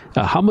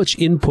 How much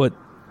input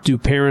do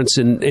parents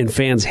and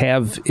fans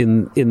have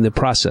in the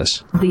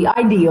process? The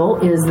ideal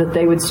is that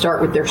they would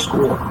start with their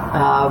school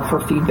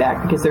for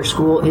feedback, because their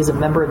school is a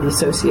member of the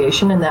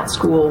association, and that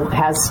school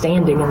has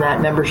standing in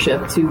that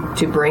membership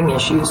to bring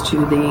issues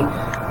to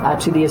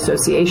the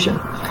association.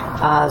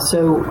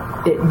 So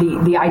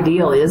the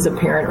ideal is a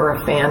parent or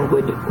a fan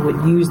would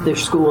use their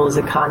school as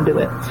a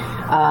conduit.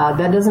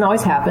 That doesn't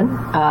always happen.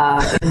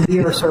 And we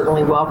are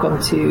certainly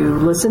welcome to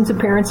listen to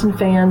parents and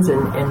fans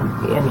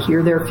and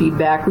hear their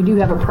feedback. We do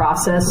have a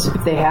process.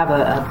 If they have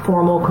a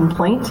formal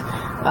complaint,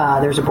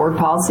 there's a board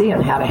policy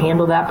on how to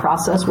handle that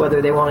process,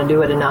 whether they want to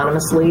do it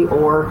anonymously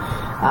or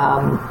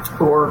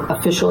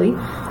officially.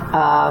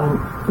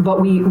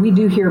 But we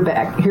do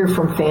hear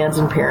from fans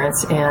and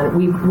parents,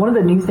 and one of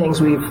the new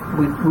things we've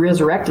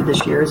resurrected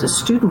this year is a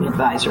student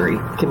advisory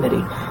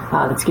committee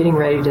that's getting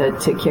ready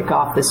to kick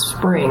off this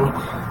spring,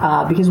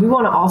 because we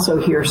want to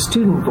also hear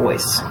student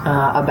voice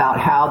about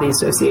how the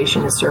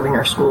association is serving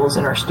our schools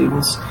and our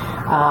students.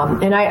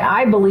 And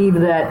I believe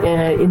that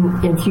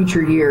in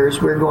future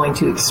years we're going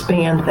to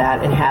expand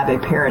that and have a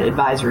parent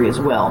advisory as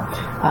well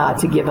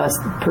to give us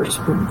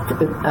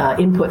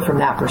input from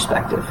that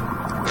perspective.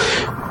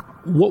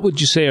 What would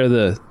you say are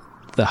the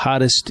the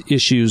hottest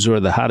issues or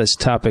the hottest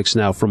topics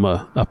now from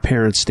a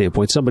parent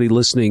standpoint? Somebody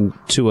listening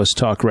to us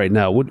talk right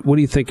now, what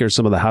do you think are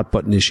some of the hot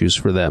button issues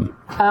for them?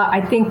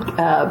 I think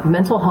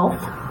mental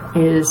health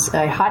is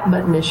a hot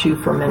button issue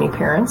for many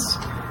parents.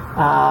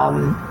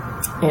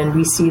 And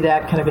we see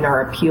that kind of in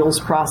our appeals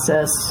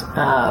process.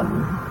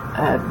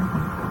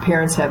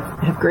 Parents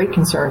have great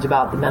concerns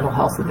about the mental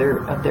health of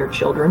their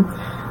children.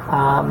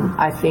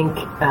 I think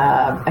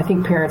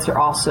parents are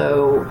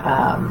also,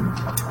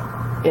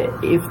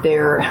 if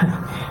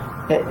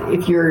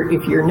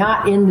you're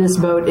not in this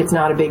boat, it's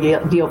not a big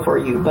deal for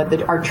you.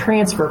 But our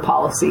transfer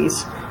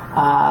policies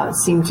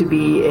seem to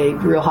be a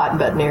real hot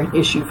button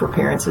issue for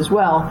parents as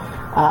well,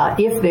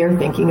 if they're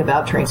thinking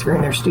about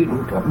transferring their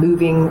student, or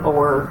moving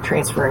or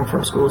transferring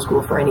from school to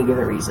school for any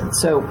given reason.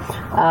 So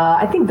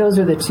I think those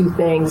are the two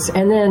things.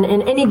 And then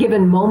in any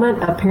given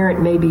moment, a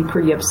parent may be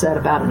pretty upset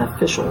about an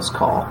official's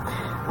call.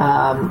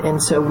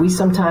 And so we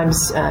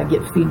sometimes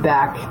get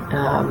feedback.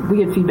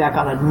 We get feedback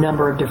on a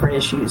number of different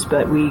issues,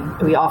 but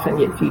we often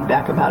get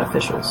feedback about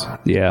officials.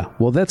 Yeah,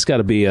 well, that's got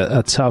to be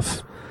a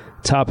tough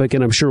topic,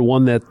 and I'm sure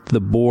one that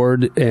the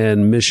board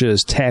and Misha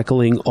is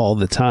tackling all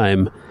the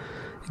time.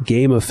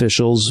 Game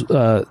officials,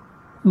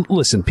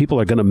 listen, people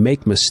are going to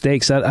make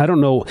mistakes. I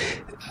don't know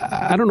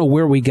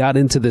where we got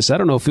into this. I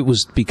don't know if it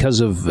was because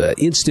of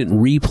instant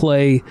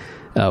replay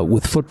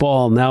with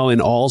football now in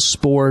all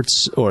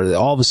sports, or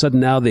all of a sudden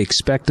now they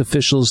expect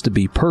officials to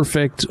be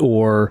perfect,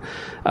 or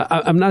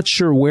I'm not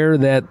sure where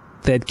that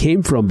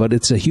came from, but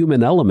it's a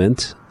human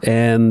element,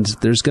 and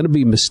there's going to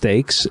be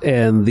mistakes,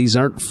 and these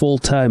aren't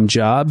full-time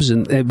jobs,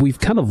 and we've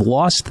kind of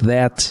lost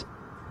that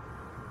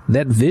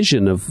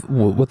vision of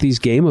what these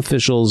game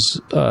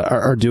officials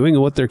are doing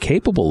and what they're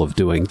capable of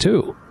doing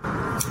too.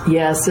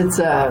 Yes, it's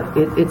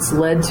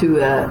led to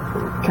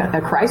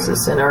a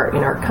crisis in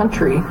our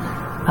country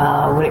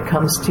when it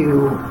comes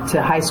to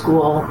high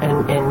school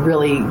and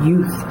really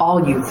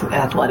all youth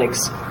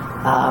athletics,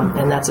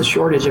 and that's a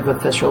shortage of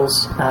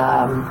officials.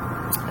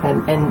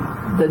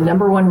 And the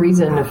number one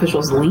reason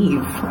officials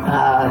leave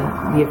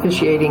the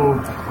officiating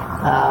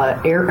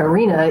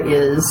arena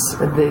is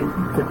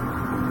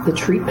the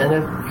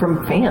treatment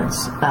from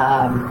fans.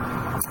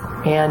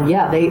 And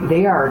yeah,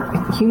 they are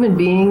human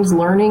beings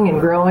learning and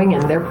growing,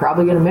 and they're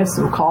probably going to miss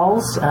some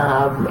calls.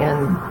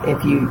 And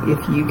if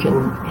you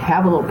can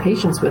have a little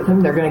patience with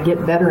them, they're going to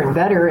get better and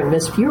better and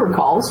miss fewer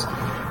calls.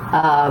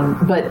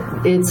 But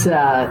it's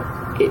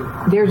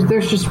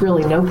there's just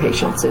really no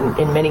patience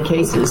in many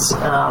cases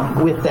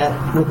with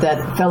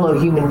that fellow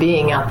human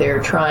being out there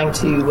trying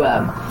to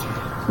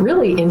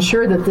really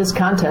ensure that this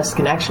contest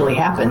can actually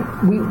happen.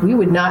 We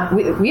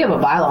have a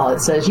bylaw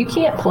that says you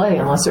can't play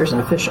unless there's an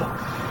official.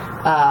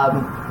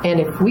 And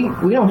if we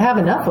don't have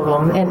enough of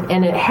them,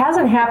 and it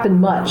hasn't happened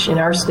much in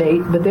our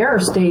state, but there are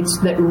states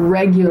that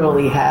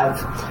regularly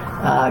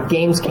have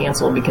games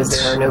canceled because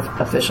there are no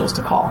officials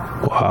to call.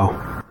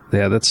 Wow.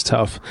 Yeah, that's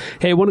tough.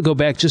 Hey, I want to go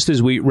back just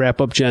as we wrap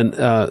up, Jen.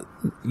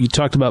 You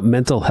talked about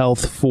mental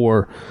health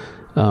for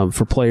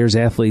players,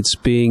 athletes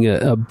being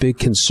a big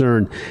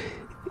concern.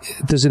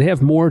 Does it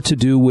have more to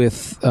do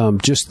with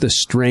just the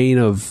strain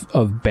of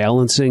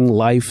balancing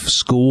life,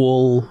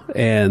 school,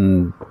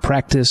 and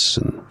practice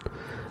and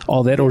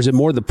all that, or is it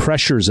more the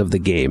pressures of the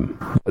game?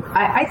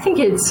 I think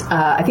it's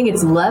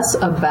less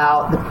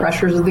about the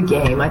pressures of the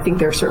game. I think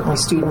there are certainly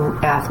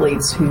student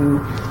athletes who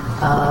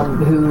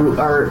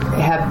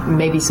have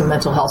maybe some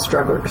mental health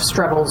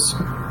struggles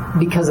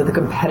because of the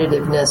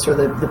competitiveness or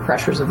the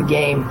pressures of the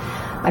game.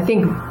 I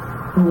think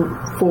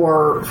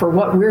for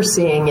what we're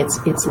seeing,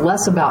 it's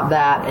less about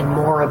that and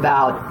more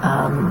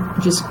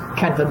about just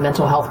kind of a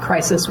mental health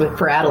crisis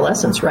for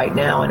adolescents right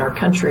now in our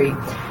country,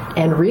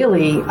 and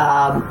really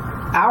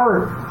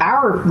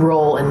our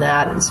role in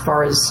that, as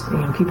far as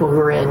people who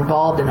are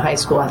involved in high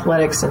school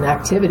athletics and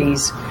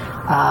activities,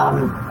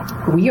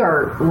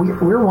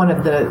 we're one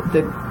of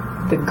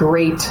the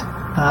great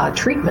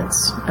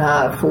treatments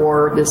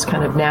for this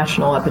kind of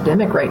national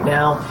epidemic right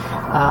now.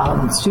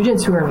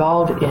 Students who are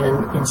involved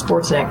in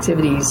sports and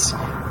activities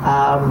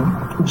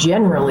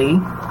generally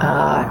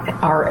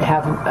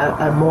have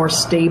a more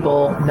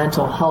stable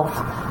mental health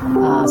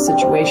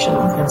situation,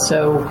 and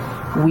so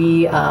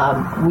we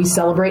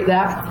celebrate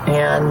that,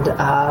 and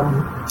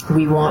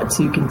we want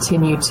to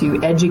continue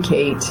to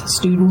educate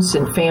students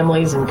and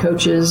families and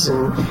coaches,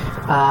 and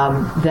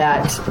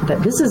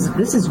that this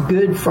is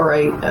good for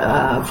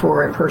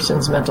a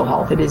person's mental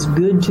health. It is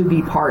good to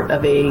be part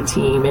of a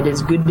team. It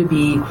is good to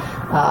be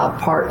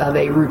part of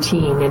a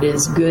routine. It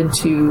is good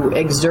to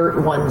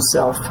exert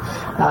oneself.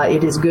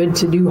 It is good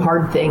to do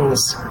hard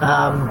things.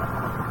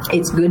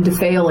 It's good to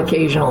fail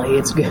occasionally.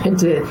 It's good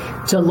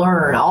to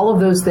learn. All of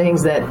those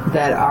things that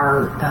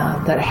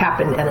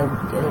happen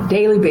on a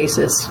daily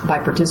basis by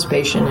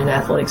participation in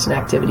athletics and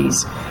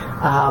activities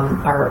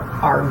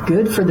are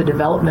good for the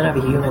development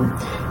of a human.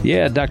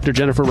 Yeah, Dr.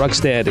 Jennifer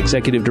Ruckstad,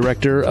 Executive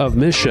Director of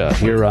MSHSAA,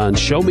 here on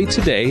Show Me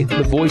Today,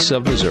 the voice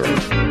of Missouri.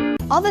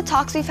 All the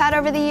talks we've had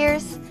over the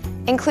years,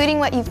 including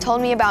what you've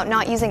told me about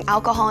not using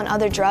alcohol and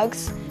other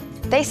drugs,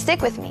 they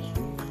stick with me.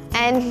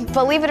 And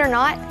believe it or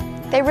not,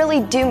 They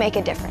really do make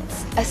a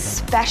difference,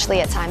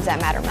 especially at times that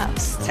matter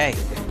most. Hey,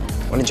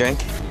 want a drink?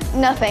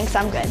 No thanks,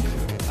 I'm good.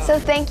 So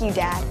thank you,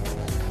 Dad,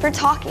 for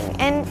talking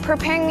and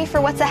preparing me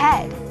for what's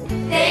ahead.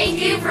 Thank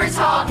you for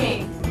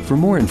talking. For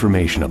more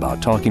information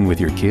about talking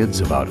with your kids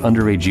about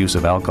underage use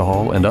of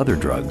alcohol and other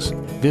drugs,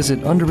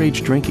 visit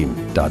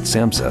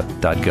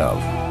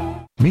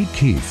underagedrinking.samhsa.gov. Meet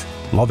Keith,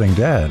 loving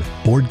dad,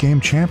 board game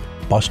champ,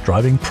 bus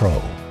driving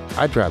pro.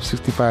 I drive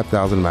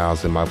 65,000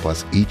 miles in my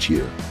bus each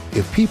year.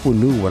 If people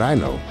knew what I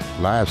know,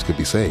 lives could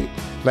be saved.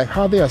 Like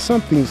how there are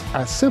some things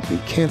I simply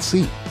can't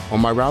see. On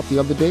my route the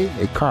other day,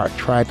 a car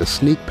tried to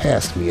sneak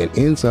past me and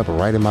ends up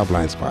right in my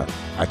blind spot.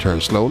 I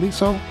turned slowly,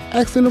 so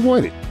accident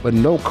avoided. But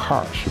no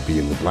car should be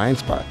in the blind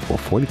spot for a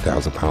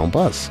 40,000-pound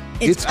bus.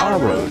 It's our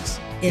roads.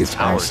 It's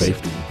our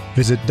safety.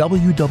 Visit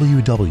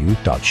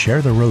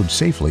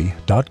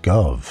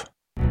www.sharetheroadsafely.gov.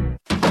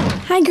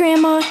 Hi,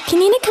 Grandma. Can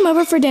Nina come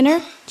over for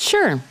dinner?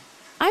 Sure.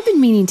 I've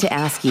been meaning to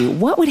ask you,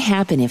 what would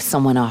happen if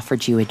someone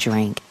offered you a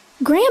drink?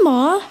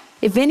 Grandma!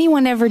 If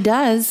anyone ever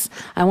does,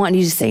 I want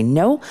you to say,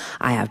 no,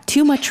 I have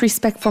too much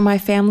respect for my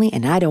family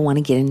and I don't want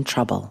to get in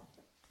trouble.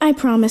 I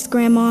promise,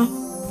 Grandma.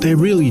 They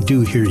really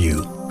do hear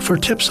you. For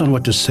tips on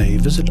what to say,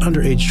 visit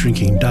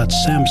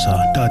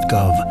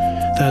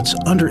underagedrinking.samhsa.gov. That's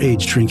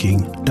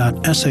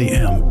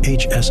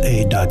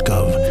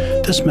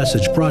underagedrinking.samhsa.gov. This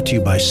message brought to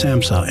you by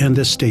SAMHSA and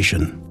this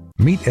station.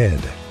 Meet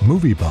Ed,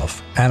 movie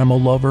buff,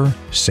 animal lover,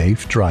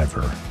 safe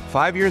driver.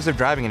 5 years of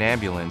driving an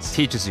ambulance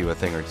teaches you a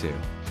thing or two.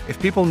 If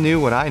people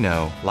knew what I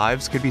know,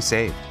 lives could be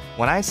saved.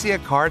 When I see a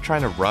car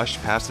trying to rush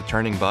past a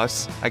turning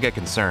bus, I get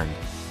concerned.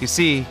 You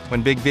see,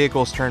 when big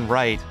vehicles turn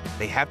right,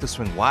 they have to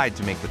swing wide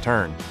to make the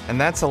turn.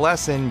 And that's a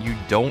lesson you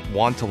don't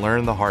want to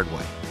learn the hard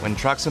way. When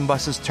trucks and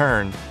buses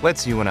turn,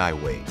 let's you and I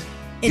wait.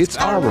 It's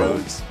our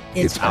roads.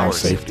 It's our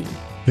safety.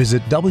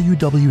 Visit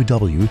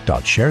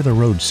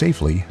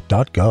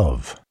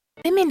www.sharetheroadsafely.gov.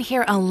 Women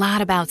hear a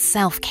lot about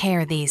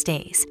self-care these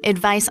days.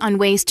 Advice on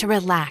ways to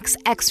relax,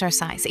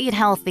 exercise, eat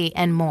healthy,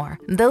 and more.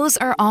 Those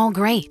are all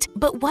great.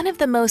 But one of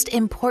the most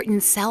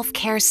important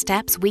self-care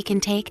steps we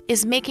can take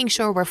is making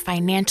sure we're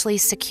financially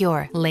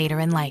secure later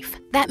in life.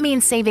 That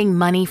means saving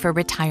money for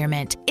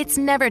retirement. It's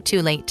never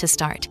too late to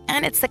start.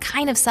 And it's the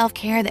kind of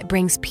self-care that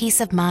brings peace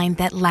of mind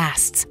that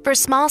lasts. For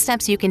small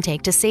steps you can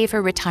take to save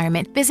for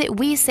retirement, visit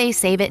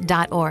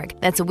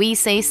WeSaySaveIt.org. That's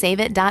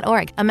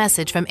WeSaySaveIt.org. A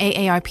message from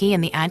AARP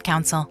and the Ad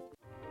Council.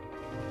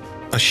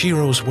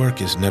 Ashiro's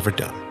work is never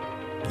done.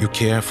 You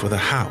care for the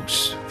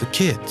house, the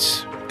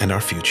kids, and our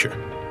future.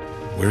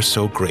 We're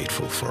so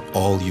grateful for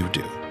all you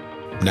do.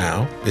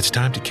 Now it's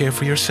time to care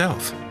for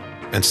yourself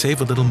and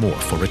save a little more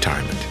for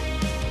retirement.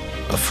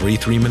 A free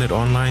 3-minute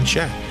online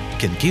chat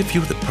can give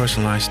you the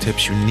personalized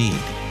tips you need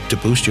to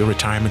boost your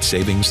retirement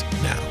savings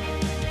now.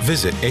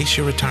 Visit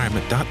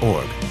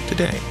aceyourretirement.org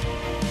today.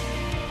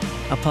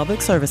 A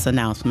public service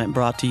announcement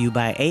brought to you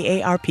by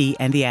AARP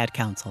and the Ad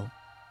Council.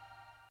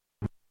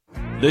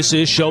 This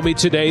is Show Me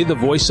Today, the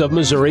voice of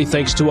Missouri.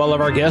 Thanks to all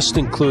of our guests,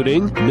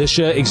 including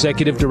MSHSAA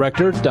Executive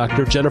Director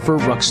Dr. Jennifer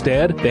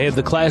Ruckstad. They had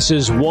the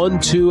classes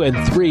 1, 2, and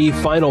 3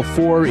 Final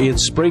Four in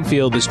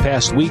Springfield this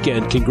past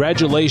weekend.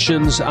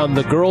 Congratulations on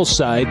the girls'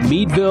 side,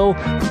 Meadville,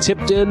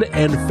 Tipton,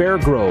 and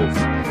Fairgrove,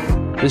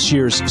 this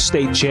year's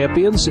state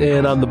champions.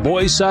 And on the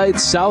boys'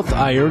 side, South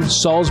Iron,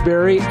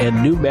 Salisbury,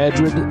 and New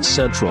Madrid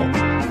Central.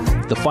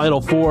 The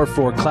Final Four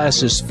for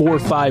classes 4,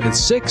 5, and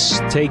 6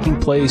 taking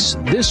place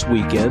this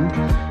weekend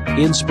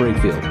in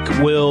Springfield.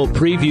 We'll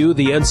preview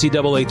the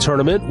NCAA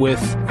tournament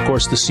with, of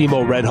course, the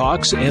SEMO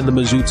Redhawks and the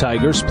Mizzou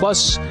Tigers.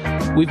 Plus,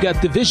 we've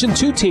got Division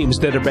II teams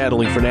that are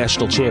battling for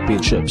national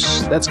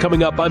championships. That's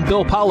coming up. I'm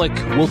Bill Pollock.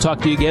 We'll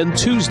talk to you again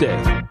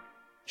Tuesday.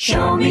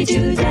 Show me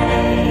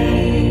today.